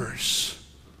universe.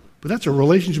 But that's a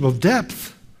relationship of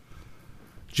depth.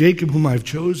 Jacob, whom I've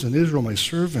chosen, Israel, my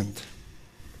servant.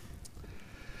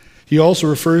 He also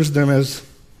refers to them as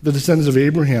the descendants of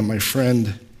Abraham, my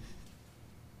friend.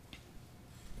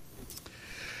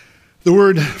 The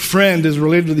word friend is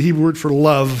related to the Hebrew word for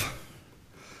love.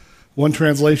 One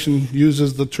translation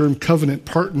uses the term covenant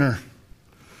partner.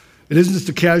 It isn't just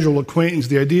a casual acquaintance.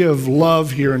 The idea of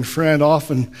love here and friend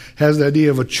often has the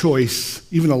idea of a choice,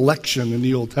 even election in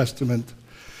the Old Testament.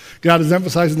 God is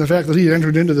emphasizing the fact that he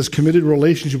entered into this committed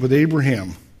relationship with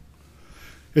Abraham.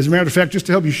 As a matter of fact, just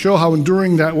to help you show how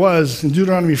enduring that was, in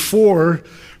Deuteronomy 4,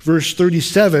 verse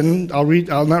 37,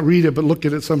 I'll not read it, but look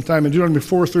at it sometime. In Deuteronomy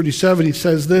 4:37, he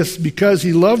says this, because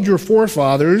he loved your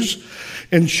forefathers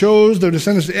and chose their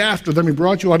descendants after them, he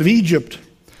brought you out of Egypt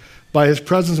by his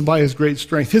presence and by his great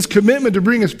strength. His commitment to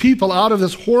bring his people out of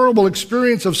this horrible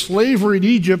experience of slavery in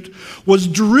Egypt was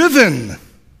driven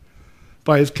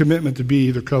by his commitment to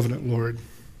be their covenant Lord.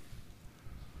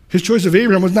 His choice of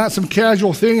Abraham was not some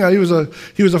casual thing. He was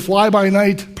a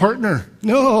fly-by-night partner.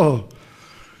 No.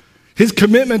 His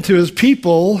commitment to his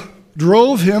people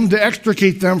drove him to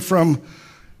extricate them from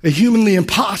a humanly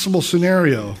impossible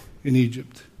scenario in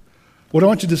Egypt. What I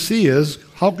want you to see is,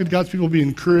 how could God's people be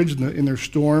encouraged in their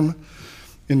storm,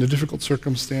 in the difficult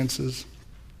circumstances?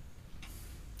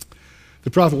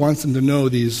 The prophet wants them to know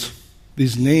these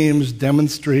names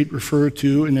demonstrate, refer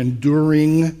to an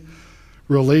enduring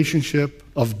relationship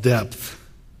of depth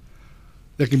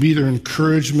that can be their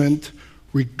encouragement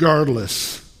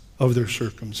regardless of their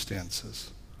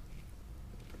circumstances.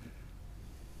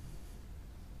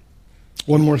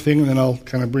 One more thing, and then I'll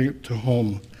kind of bring it to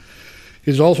home. It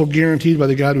is also guaranteed by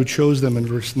the God who chose them in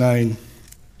verse 9.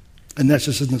 And that's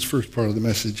just in this first part of the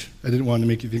message. I didn't want to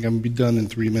make you think I'm going to be done in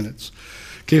 3 minutes.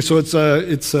 Okay, so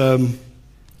it's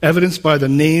evidenced by the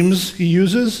names he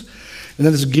uses, and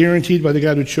then it's guaranteed by the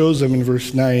God who chose them in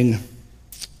verse 9.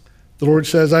 The Lord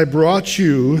says, I brought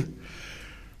you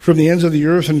from the ends of the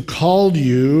earth and called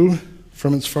you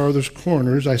from its farthest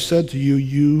corners. I said to you,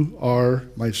 you are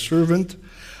my servant.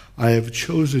 I have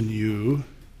chosen you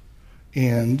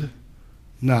and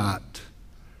not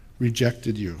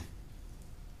rejected you.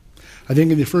 I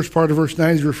think in the first part of verse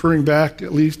 9, he's referring back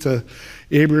at least to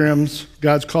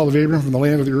God's call of Abraham from the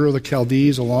land of the Ur of the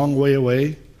Chaldees, a long way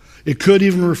away. It could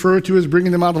even refer to as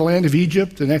bringing them out of the land of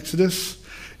Egypt in Exodus,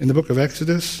 in the book of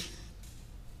Exodus.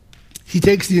 He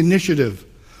takes the initiative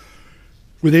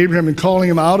with Abraham in calling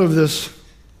him out of this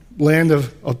land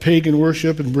of pagan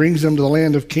worship and brings them to the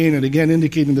land of Canaan, again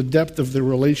indicating the depth of their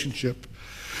relationship.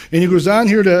 And he goes on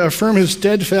here to affirm his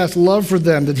steadfast love for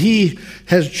them, that he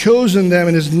has chosen them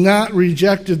and has not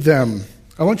rejected them.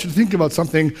 I want you to think about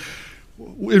something.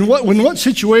 In what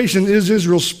situation is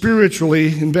Israel spiritually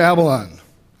in Babylon?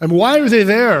 I mean, why are they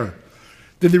there?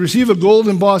 Did they receive a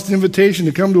gold-embossed invitation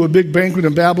to come to a big banquet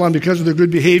in Babylon because of their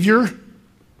good behavior?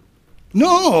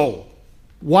 No.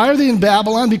 Why are they in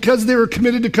Babylon? Because they were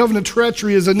committed to covenant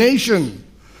treachery as a nation.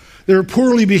 They were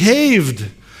poorly behaved.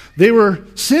 They were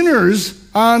sinners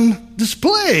on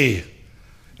display.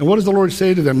 And what does the Lord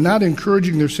say to them? Not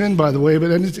encouraging their sin, by the way, but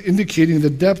indicating the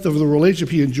depth of the relationship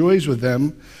he enjoys with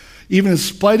them, even in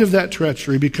spite of that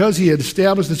treachery, because he had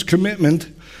established this commitment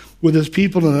with his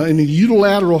people in a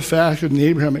unilateral fashion in the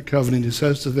Abrahamic covenant. He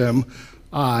says to them,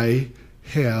 I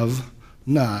have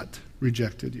not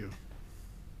rejected you.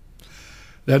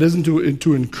 That isn't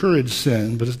to encourage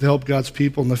sin, but it's to help God's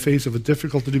people in the face of a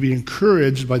difficulty to be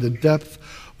encouraged by the depth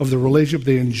of the relationship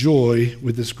they enjoy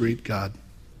with this great God.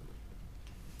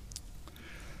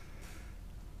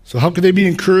 So how could they be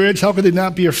encouraged? How could they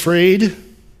not be afraid?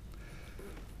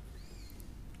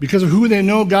 Because of who they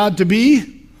know God to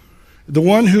be, the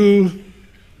one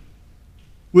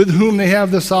with whom they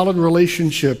have the solid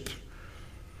relationship.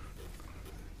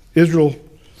 Israel,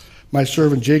 my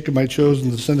servant, Jacob, my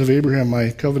chosen, the son of Abraham, my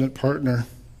covenant partner.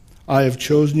 I have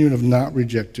chosen you and have not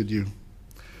rejected you.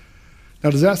 Now,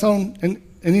 does that sound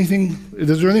anything?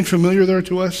 Is there anything familiar there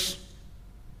to us?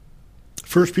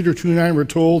 1 Peter 2:9, we're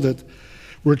told that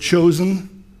we're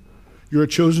chosen. You're a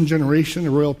chosen generation,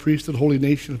 a royal priesthood, holy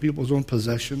nation, a people of his own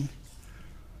possession.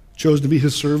 Chosen to be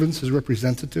his servants, his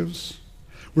representatives.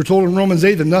 We're told in Romans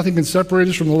 8 that nothing can separate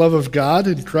us from the love of God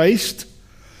in Christ.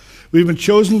 We've been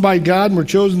chosen by God, and we're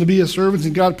chosen to be his servants,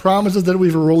 and God promises that we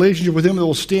have a relationship with him that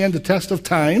will stand the test of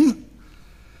time.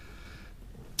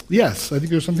 Yes, I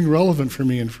think there's something relevant for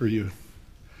me and for you.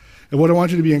 And what I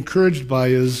want you to be encouraged by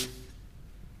is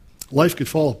life could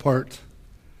fall apart.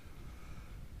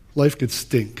 life could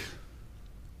stink.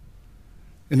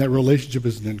 And that relationship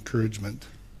is an encouragement.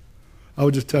 I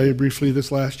would just tell you briefly,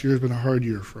 this last year has been a hard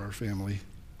year for our family.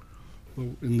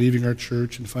 In leaving our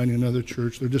church and finding another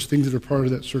church, they're just things that are part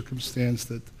of that circumstance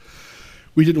that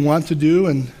we didn't want to do,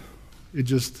 and it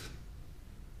just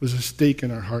was a stake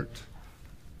in our heart.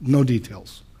 No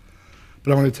details.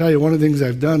 But I want to tell you, one of the things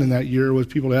I've done in that year was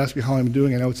people ask me how I'm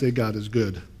doing, and I would say God is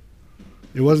good.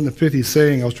 It wasn't a pithy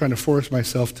saying. I was trying to force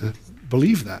myself to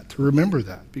believe that, to remember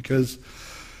that, because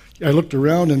I looked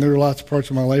around and there were lots of parts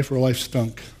of my life where life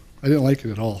stunk. I didn't like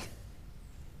it at all.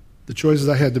 The choices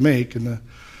I had to make and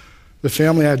the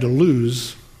family I had to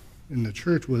lose in the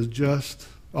church was just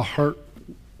a heart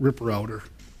rip-router.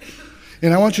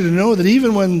 And I want you to know that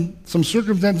even when some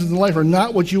circumstances in life are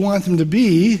not what you want them to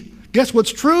be, guess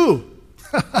what's true?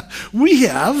 We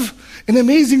have an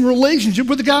amazing relationship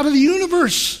with the God of the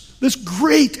universe, this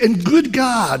great and good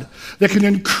God that can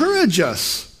encourage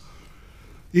us,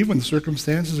 even when the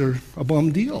circumstances are a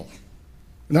bum deal.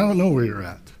 And I don't know where you're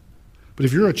at. But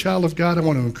if you're a child of God, I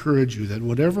want to encourage you that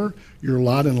whatever your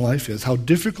lot in life is, how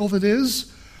difficult it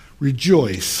is,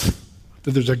 rejoice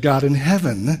that there's a God in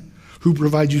heaven who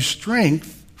provides you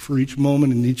strength for each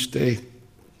moment and each day.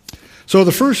 So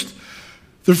the first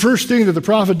thing that the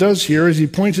prophet does here is he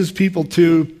points his people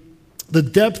to the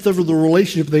depth of the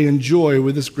relationship they enjoy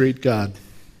with this great God.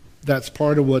 That's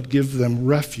part of what gives them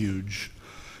refuge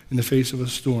in the face of a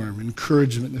storm,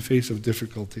 encouragement in the face of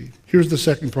difficulty. Here's the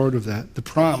second part of that, the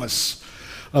promise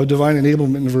of divine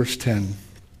enablement in verse 10.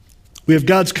 We have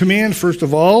God's command, first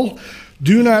of all,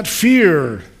 do not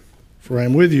fear, for I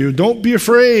am with you. Don't be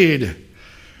afraid,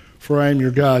 for I am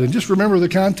your God. And just remember the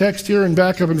context here and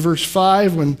back up in verse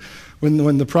 5 when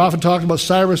the prophet talked about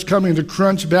Cyrus coming to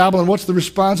crunch Babylon. What's the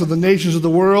response of the nations of the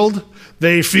world?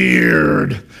 They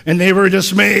feared and they were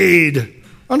dismayed.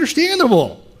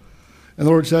 Understandable. And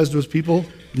the Lord says to his people,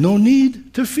 no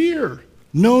need to fear.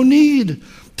 No need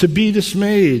to be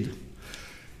dismayed.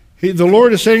 The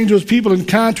Lord is saying to his people, in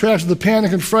contrast to the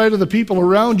panic and fright of the people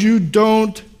around you,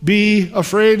 don't be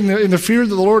afraid. And the fear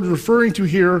that the Lord is referring to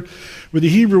here with the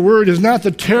Hebrew word is not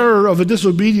the terror of a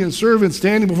disobedient servant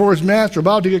standing before his master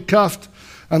about to get cuffed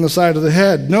on the side of the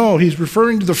head. No, he's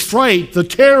referring to the fright, the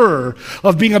terror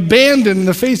of being abandoned in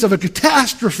the face of a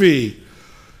catastrophe.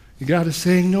 And God is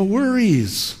saying, no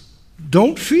worries.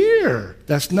 Don't fear.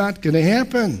 That's not going to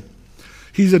happen.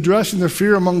 He's addressing the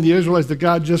fear among the Israelites that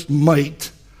God just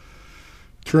might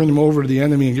turn them over to the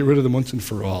enemy and get rid of them once and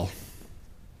for all.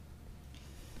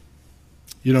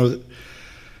 You know,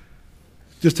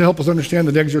 just to help us understand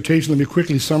the exhortation, let me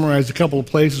quickly summarize a couple of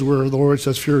places where the Lord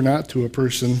says fear not to a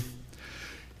person.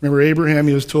 Remember Abraham,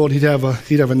 he was told he'd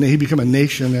become a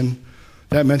nation, and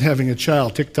that meant having a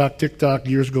child. Tick-tock, tick-tock,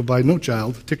 years go by, no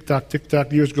child. Tick-tock,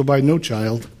 tick-tock, years go by, no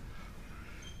child.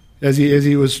 As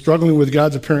he was struggling with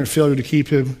God's apparent failure to keep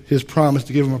his promise,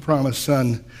 to give him a promised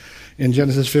son, in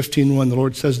Genesis 15:1, the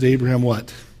Lord says to Abraham,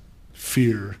 what?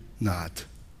 Fear not.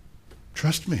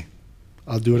 Trust me.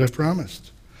 I'll do what I've promised.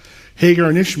 Hagar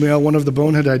and Ishmael, one of the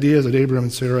bonehead ideas that Abraham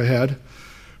and Sarah had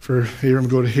for Abraham to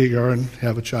go to Hagar and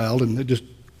have a child, and it just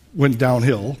went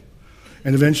downhill.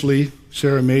 And eventually,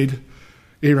 Sarah made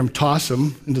Abraham toss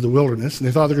him into the wilderness, and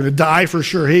they thought they're going to die for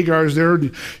sure. Hagar's there,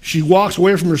 and she walks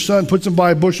away from her son, puts him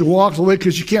by a bush, and walks away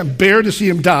because she can't bear to see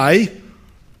him die.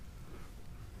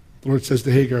 The Lord says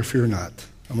to Hagar, fear not.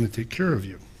 I'm going to take care of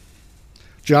you.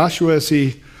 Joshua, as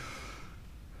he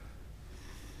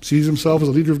sees himself as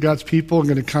a leader of God's people and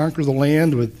going to conquer the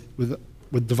land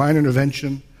with divine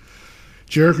intervention.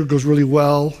 Jericho goes really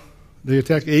well. They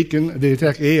attack Achan, they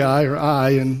attack Ai,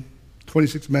 and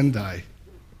 26 men die.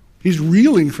 He's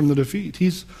reeling from the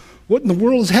defeat. What in the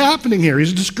world is happening here?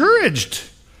 He's discouraged.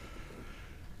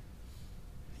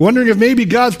 Wondering if maybe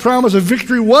God's promise of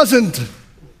victory wasn't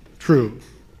true.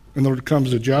 And the Lord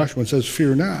comes to Joshua and says,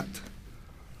 fear not.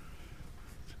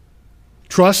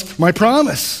 Trust my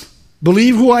promise.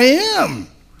 Believe who I am.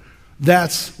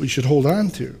 That's what you should hold on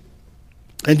to.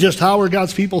 And just how are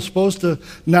God's people supposed to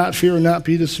not fear and not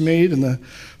be dismayed in the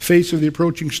face of the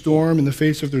approaching storm, in the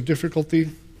face of their difficulty?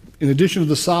 In addition to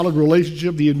the solid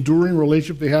relationship, the enduring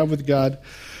relationship they have with God,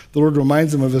 the Lord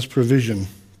reminds them of his provision.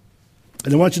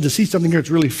 And I want you to see something here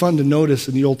that's really fun to notice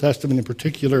in the Old Testament in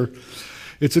particular.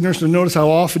 It's interesting to notice how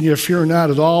often you fear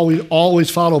not is always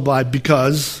followed by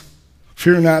because.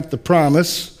 Fear not the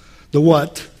promise, the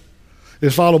what,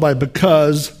 is followed by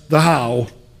because, the how,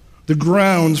 the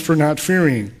grounds for not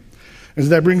fearing. And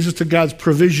that brings us to God's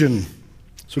provision.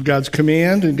 So God's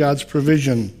command and God's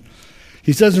provision.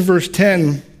 He says in verse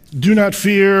 10, do not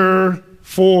fear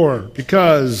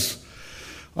because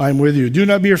I'm with you. Do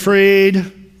not be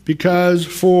afraid because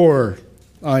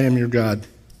I am your God.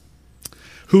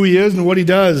 Who he is and what he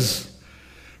does.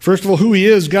 First of all, who he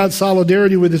is, God's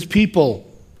solidarity with his people.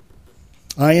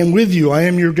 I am with you. I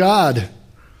am your God.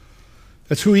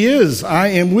 That's who he is. I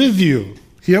am with you.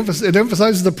 It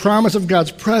emphasizes the promise of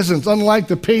God's presence, unlike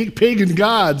the pagan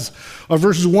gods of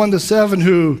verses 1 to 7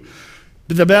 who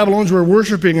the Babylonians were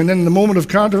worshiping, and then in the moment of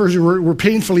controversy were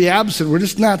painfully absent. We're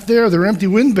just not there. They're empty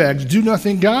windbags,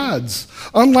 do-nothing gods.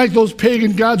 Unlike those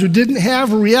pagan gods who didn't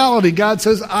have a reality, God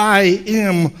says, I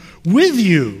am with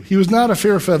you. He was not a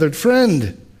fair-feathered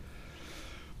friend.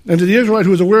 And to the Israelite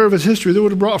who was aware of his history, they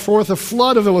would have brought forth a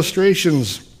flood of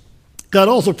illustrations. God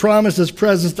also promised his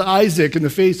presence to Isaac in the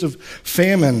face of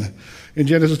famine. In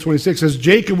Genesis 26, as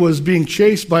Jacob was being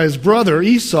chased by his brother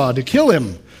Esau to kill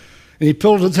him, and he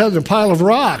pilled his head in a pile of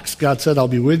rocks, God said, I'll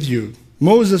be with you.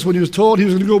 Moses, when he was told he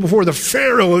was going to go before the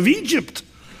Pharaoh of Egypt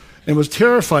and was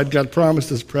terrified, God promised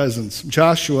his presence.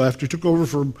 Joshua, after he took over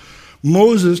for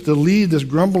Moses to lead this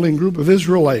grumbling group of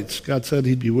Israelites, God said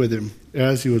he'd be with him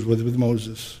as he was with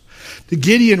Moses. To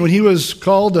Gideon, when he was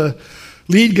called to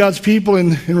lead God's people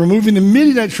in removing the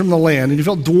Midianites from the land, and he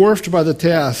felt dwarfed by the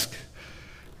task,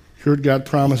 heard God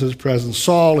promise his presence.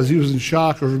 Saul, as he was in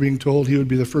shock over being told he would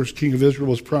be the first king of Israel,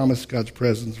 was promised God's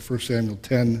presence in 1 Samuel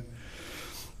 10.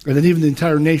 And then even the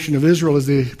entire nation of Israel, as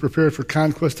they prepared for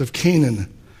conquest of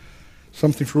Canaan,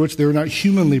 something for which they were not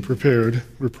humanly prepared,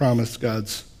 were promised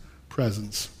God's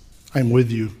presence. I'm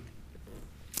with you.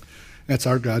 That's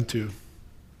our God too.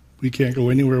 We can't go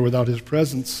anywhere without his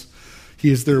presence.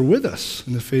 He is there with us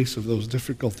in the face of those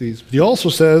difficulties. He also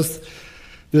says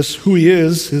this, who he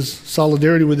is, his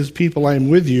solidarity with his people, I am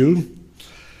with you.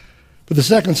 But the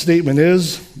second statement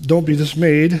is, don't be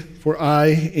dismayed, for I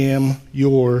am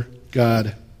your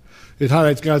God. It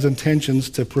highlights God's intentions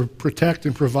to protect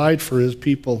and provide for his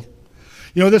people.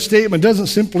 You know, this statement doesn't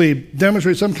simply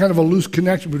demonstrate some kind of a loose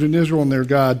connection between Israel and their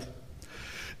God.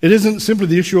 It isn't simply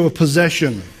the issue of a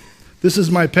possession. This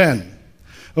is my pen.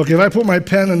 Okay, if I put my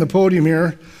pen on the podium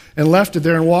here and left it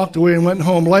there and walked away and went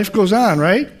home, life goes on,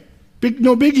 right?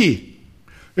 No biggie.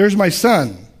 There's my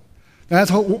son. Now,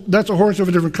 that's a horse of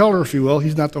a different color, if you will.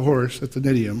 He's not the horse. That's an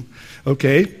idiom.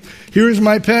 Okay. Here's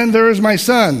my pen. There is my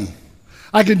son.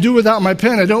 I can do without my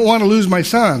pen. I don't want to lose my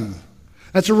son.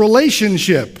 That's a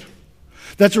relationship.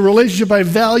 That's a relationship I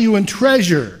value and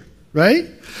treasure, right?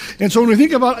 And so when we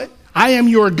think about I am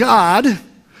your God,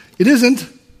 it isn't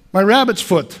my rabbit's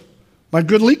foot, my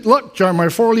good luck charm, my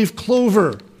four-leaf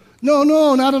clover. No,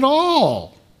 not at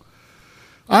all.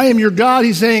 I am your God.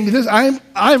 He's saying this.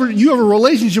 You have a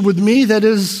relationship with me that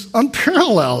is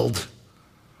unparalleled.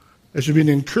 That should be an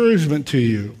encouragement to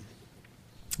you.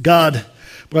 God,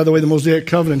 by the way, the Mosaic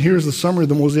Covenant, here's the summary of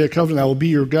the Mosaic Covenant. I will be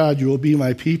your God. You will be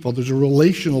my people. There's a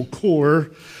relational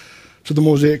core to the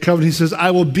Mosaic Covenant. He says,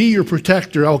 I will be your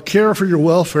protector. I'll care for your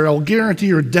welfare. I'll guarantee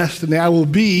your destiny. I will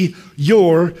be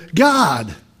your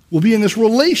God. We'll be in this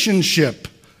relationship.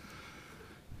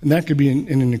 And that could be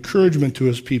an encouragement to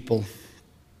his people.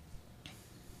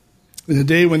 In the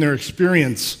day when their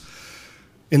experience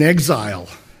in exile,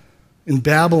 in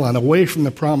Babylon, away from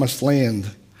the promised land,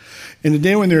 in the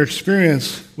day when their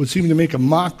experience would seem to make a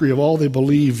mockery of all they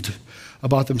believed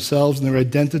about themselves and their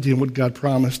identity and what God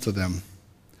promised to them,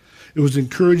 it was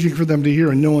encouraging for them to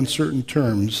hear in no uncertain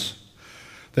terms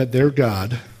that their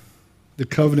God, the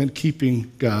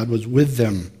covenant-keeping God, was with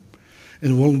them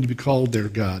and willing to be called their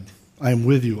God. I am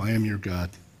with you. I am your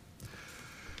God.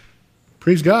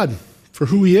 Praise God for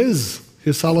who he is,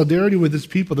 his solidarity with his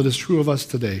people that is true of us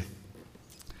today.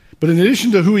 But in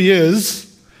addition to who he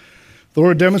is, the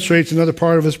Lord demonstrates another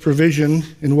part of his provision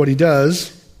in what he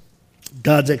does,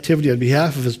 God's activity on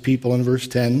behalf of his people in verse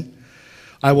 10.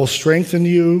 I will strengthen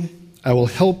you, I will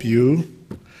help you,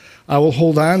 I will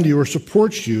hold on to you or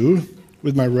support you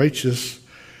with my righteous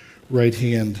right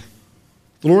hand.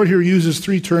 The Lord here uses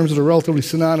three terms that are relatively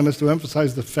synonymous to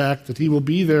emphasize the fact that he will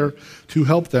be there to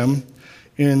help them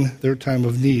in their time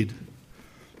of need.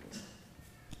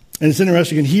 And it's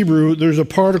interesting, in Hebrew, there's a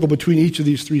particle between each of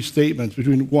these three statements,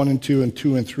 between 1 and 2 and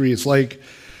 2 and 3. It's like,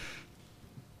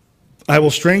 I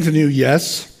will strengthen you,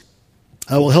 yes.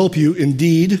 I will help you,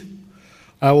 indeed.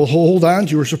 I will hold on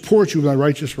to you or support you with my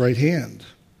righteous right hand.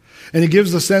 And it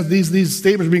gives the sense these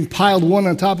statements are being piled one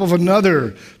on top of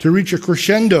another to reach a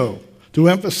crescendo, to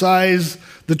emphasize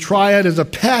the triad as a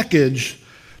package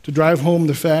to drive home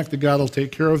the fact that God will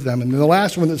take care of them. And then the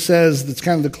last one that says, that's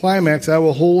kind of the climax, I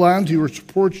will hold on to you or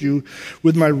support you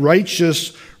with my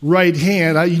righteous right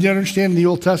hand. You understand in the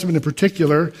Old Testament in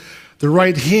particular, the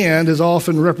right hand is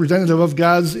often representative of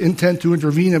God's intent to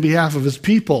intervene on behalf of his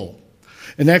people.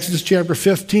 In Exodus chapter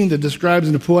 15, that describes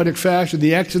in a poetic fashion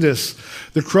the Exodus,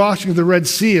 the crossing of the Red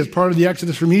Sea as part of the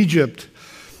Exodus from Egypt.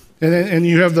 And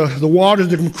you have the waters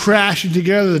that come crashing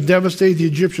together to devastate the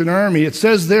Egyptian army. It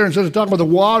says there, instead of talking about the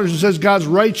waters, it says God's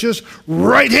righteous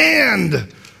right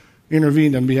hand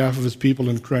intervened on behalf of his people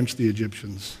and crushed the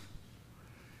Egyptians.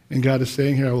 And God is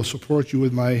saying here, I will support you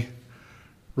with my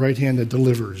right hand that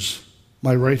delivers,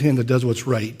 my right hand that does what's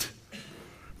right,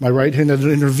 my right hand that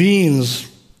intervenes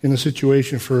in a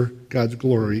situation for God's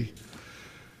glory.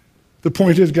 The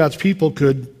point is, God's people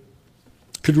could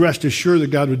rest assured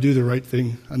that God would do the right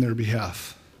thing on their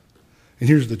behalf. And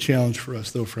here's the challenge for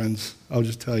us, though, friends. I'll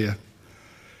just tell you,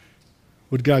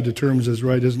 what God determines as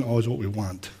right isn't always what we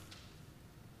want.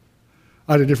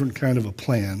 I had a different kind of a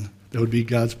plan that would be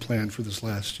God's plan for this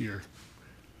last year.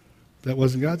 That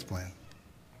wasn't God's plan.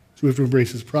 So we have to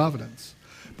embrace his providence.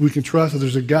 But we can trust that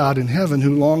there's a God in heaven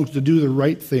who longs to do the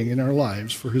right thing in our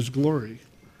lives for his glory.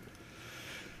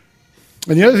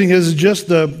 And the other thing is just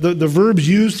the verbs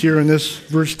used here in this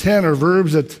verse 10 are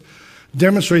verbs that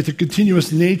demonstrate the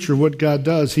continuous nature of what God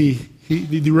does.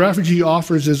 The refuge he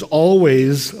offers is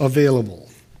always available.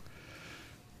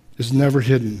 It's never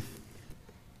hidden.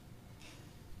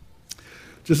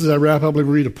 Just as I wrap up, let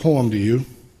me read a poem to you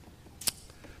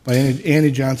by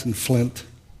Annie Johnson Flint.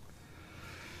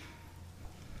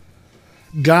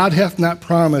 God hath not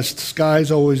promised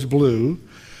skies always blue,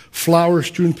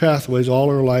 flower-strewn pathways all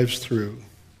our lives through.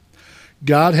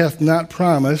 God hath not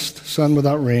promised sun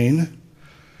without rain,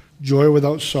 joy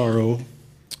without sorrow,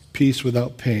 peace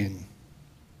without pain.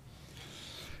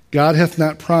 God hath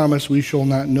not promised we shall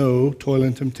not know toil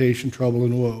and temptation, trouble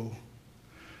and woe.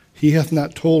 He hath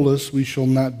not told us we shall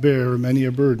not bear many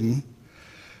a burden,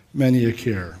 many a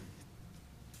care.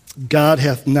 God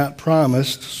hath not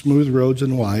promised smooth roads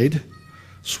and wide,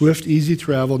 swift, easy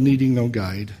travel needing no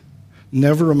guide.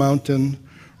 Never a mountain,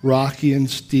 rocky and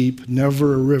steep,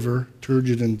 never a river,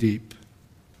 turgid and deep.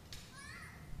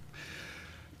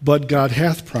 But God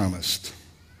hath promised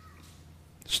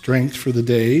strength for the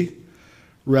day,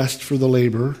 rest for the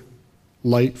labor,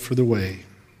 light for the way,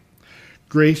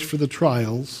 grace for the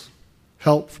trials,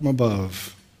 help from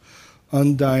above,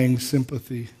 undying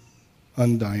sympathy,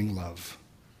 undying love.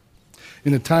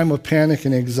 In a time of panic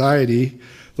and anxiety,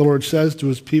 the Lord says to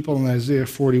his people in Isaiah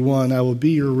 41, I will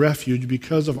be your refuge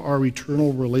because of our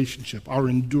eternal relationship, our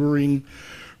enduring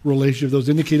relationship, those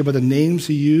indicated by the names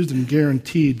he used and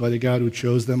guaranteed by the God who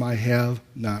chose them. I have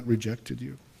not rejected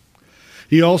you.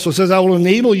 He also says, I will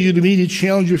enable you to meet each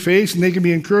challenge you face, and they can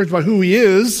be encouraged by who he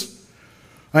is.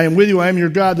 I am with you, I am your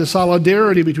God, the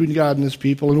solidarity between God and his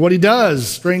people, and what he does,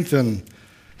 strengthen,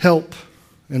 help,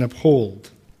 and uphold.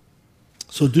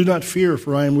 So do not fear,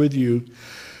 for I am with you.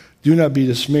 Do not be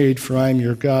dismayed, for I am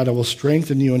your God. I will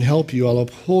strengthen you and help you. I'll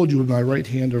uphold you with my right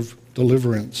hand of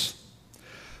deliverance.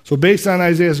 So based on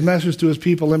Isaiah's message to his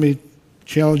people, let me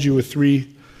challenge you with three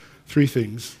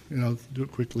things, and I'll do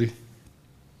it quickly.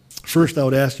 First, I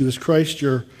would ask you, is Christ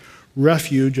your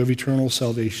refuge of eternal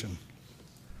salvation?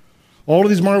 All of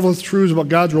these marvelous truths about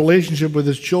God's relationship with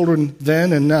his children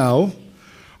then and now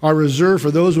are reserved for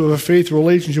those who have a faith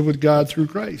relationship with God through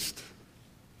Christ.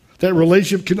 That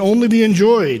relationship can only be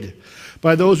enjoyed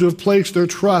by those who have placed their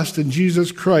trust in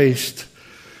Jesus Christ,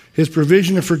 his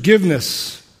provision of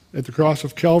forgiveness at the cross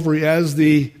of Calvary as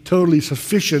the totally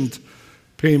sufficient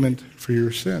payment for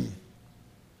your sin.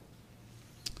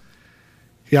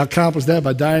 He accomplished that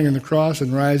by dying on the cross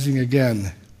and rising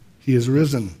again. He is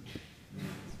risen.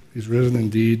 He's risen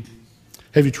indeed.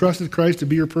 Have you trusted Christ to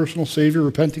be your personal Savior,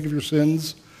 repenting of your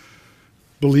sins,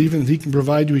 believing that he can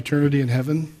provide you eternity in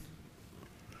heaven?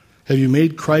 Have you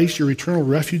made Christ your eternal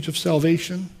refuge of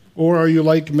salvation? Or are you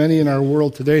like many in our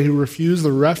world today who refuse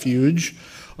the refuge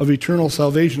of eternal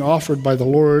salvation offered by the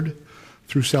Lord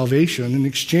through salvation in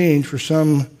exchange for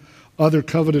some other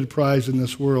coveted prize in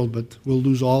this world, but will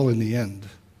lose all in the end?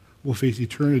 We'll face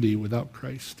eternity without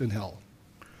Christ in hell.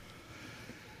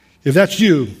 If that's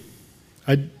you,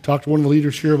 I talked to one of the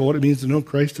leaders here about what it means to know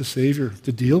Christ as Savior,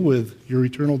 to deal with your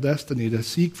eternal destiny, to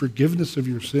seek forgiveness of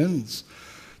your sins,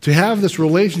 to have this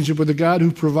relationship with the God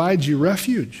who provides you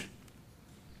refuge.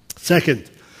 Second,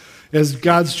 as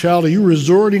God's child, are you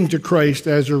resorting to Christ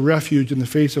as your refuge in the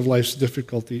face of life's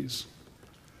difficulties?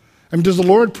 I mean, does the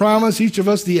Lord promise each of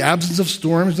us the absence of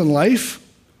storms in life?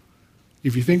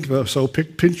 If you think so,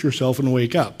 pinch yourself and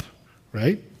wake up,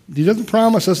 right? He doesn't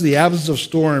promise us the absence of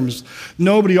storms.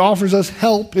 Nobody offers us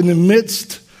help in the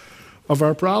midst of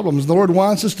our problems. The Lord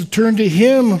wants us to turn to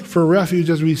him for refuge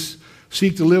as we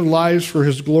seek to live lives for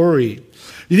his glory.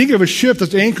 You think of a ship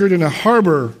that's anchored in a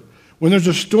harbor when there's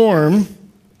a storm.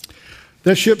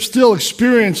 That ship still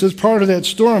experiences part of that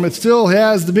storm. It still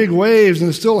has the big waves and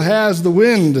it still has the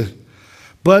wind.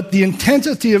 But the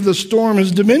intensity of the storm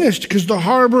is diminished because the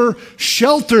harbor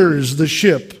shelters the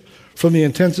ship from the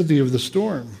intensity of the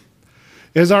storm.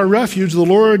 As our refuge, the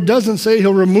Lord doesn't say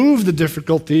he'll remove the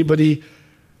difficulty, but he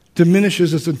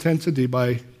diminishes its intensity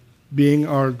by being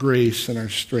our grace and our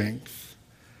strength.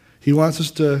 He wants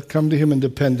us to come to him in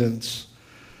dependence.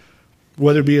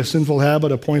 Whether it be a sinful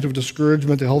habit, a point of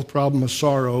discouragement, a health problem, a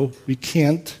sorrow, we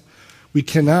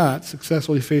cannot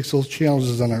successfully face those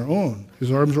challenges on our own.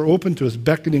 His arms are open to us,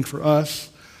 beckoning for us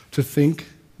to think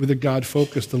with a God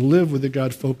focus, to live with a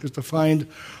God focus, to find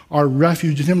our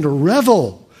refuge in him, to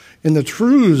revel in the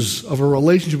truths of a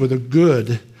relationship with a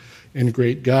good and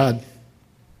great God.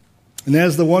 And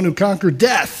as the one who conquered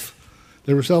death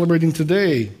that we're celebrating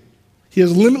today, he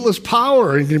has limitless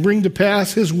power and can bring to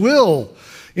pass his will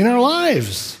in our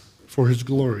lives for his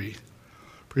glory.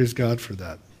 Praise God for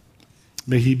that.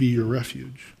 May he be your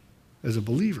refuge as a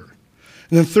believer.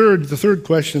 And then the third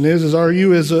question is are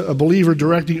you as a believer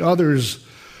directing others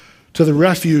to the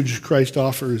refuge Christ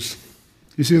offers?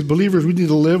 You see, as believers, we need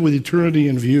to live with eternity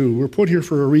in view. We're put here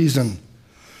for a reason.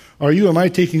 Am I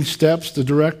taking steps to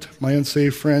direct my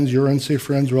unsaved friends, your unsaved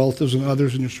friends, relatives, and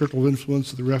others in your circle of influence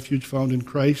to the refuge found in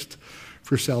Christ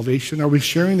for salvation? Are we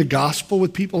sharing the gospel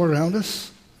with people around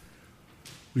us?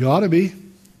 We ought to be.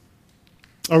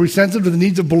 Are we sensitive to the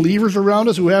needs of believers around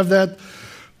us who have that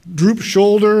drooped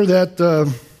shoulder, that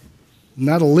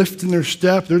not a lift in their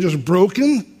step, they're just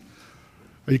broken?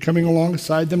 Are you coming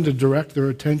alongside them to direct their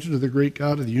attention to the great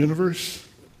God of the universe?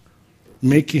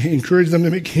 Encourage them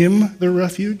to make him their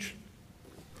refuge?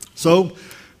 So,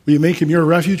 will you make him your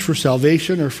refuge for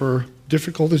salvation or for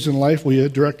difficulties in life? Will you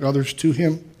direct others to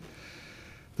him?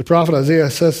 The prophet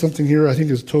Isaiah says something here I think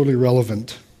is totally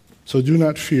relevant. So do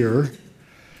not fear,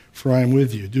 for I am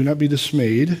with you. Do not be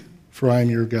dismayed, for I am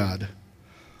your God.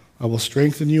 I will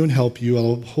strengthen you and help you. I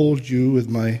will uphold you with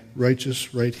my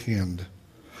righteous right hand.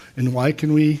 And why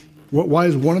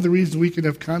is one of the reasons we can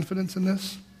have confidence in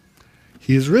this?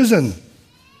 He is risen.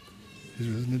 He's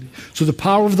risen. So the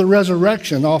power of the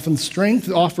resurrection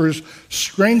offers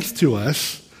strength to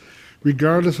us,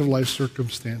 regardless of life's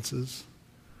circumstances.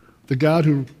 The God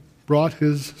who brought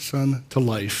his Son to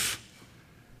life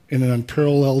in an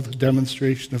unparalleled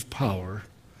demonstration of power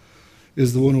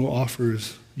is the one who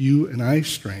offers you and I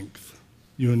strength,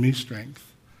 you and me strength,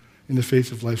 in the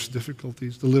face of life's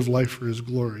difficulties, to live life for his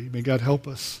glory. May God help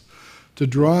us to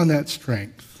draw on that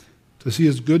strength, to see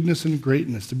his goodness and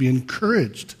greatness, to be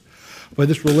encouraged by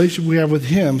this relationship we have with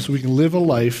him so we can live a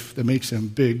life that makes him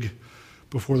big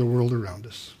before the world around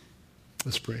us.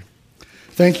 Let's pray.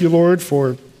 Thank you, Lord,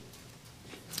 for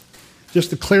just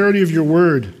the clarity of your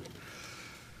word.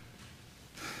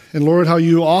 And Lord, how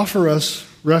you offer us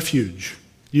refuge.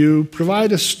 You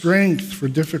provide us strength for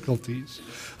difficulties.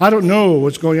 I don't know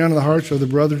what's going on in the hearts of the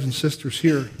brothers and sisters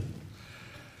here,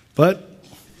 but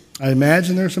I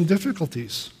imagine there are some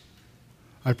difficulties.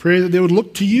 I pray that they would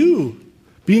look to you,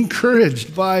 be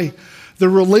encouraged by the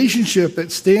relationship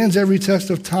that stands every test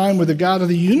of time with the God of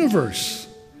the universe,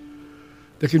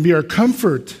 that can be our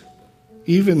comfort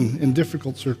even in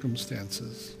difficult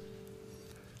circumstances.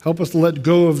 Help us to let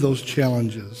go of those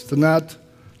challenges, to not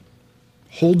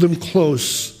hold them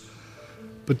close,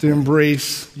 but to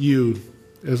embrace you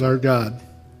as our God.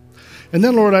 And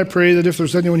then, Lord, I pray that if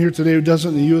there's anyone here today who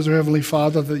doesn't know you as their Heavenly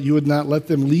Father, that you would not let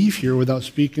them leave here without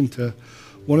speaking to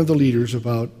one of the leaders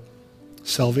about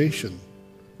salvation,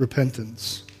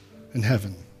 repentance, and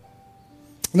heaven.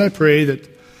 And I pray that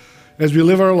as we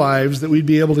live our lives, that we'd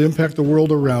be able to impact the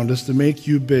world around us, to make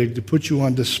you big, to put you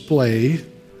on display,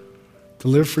 to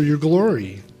live for your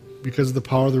glory because of the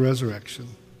power of the resurrection.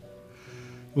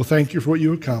 Well, thank you for what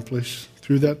you accomplished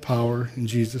through that power. In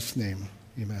Jesus' name,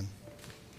 amen.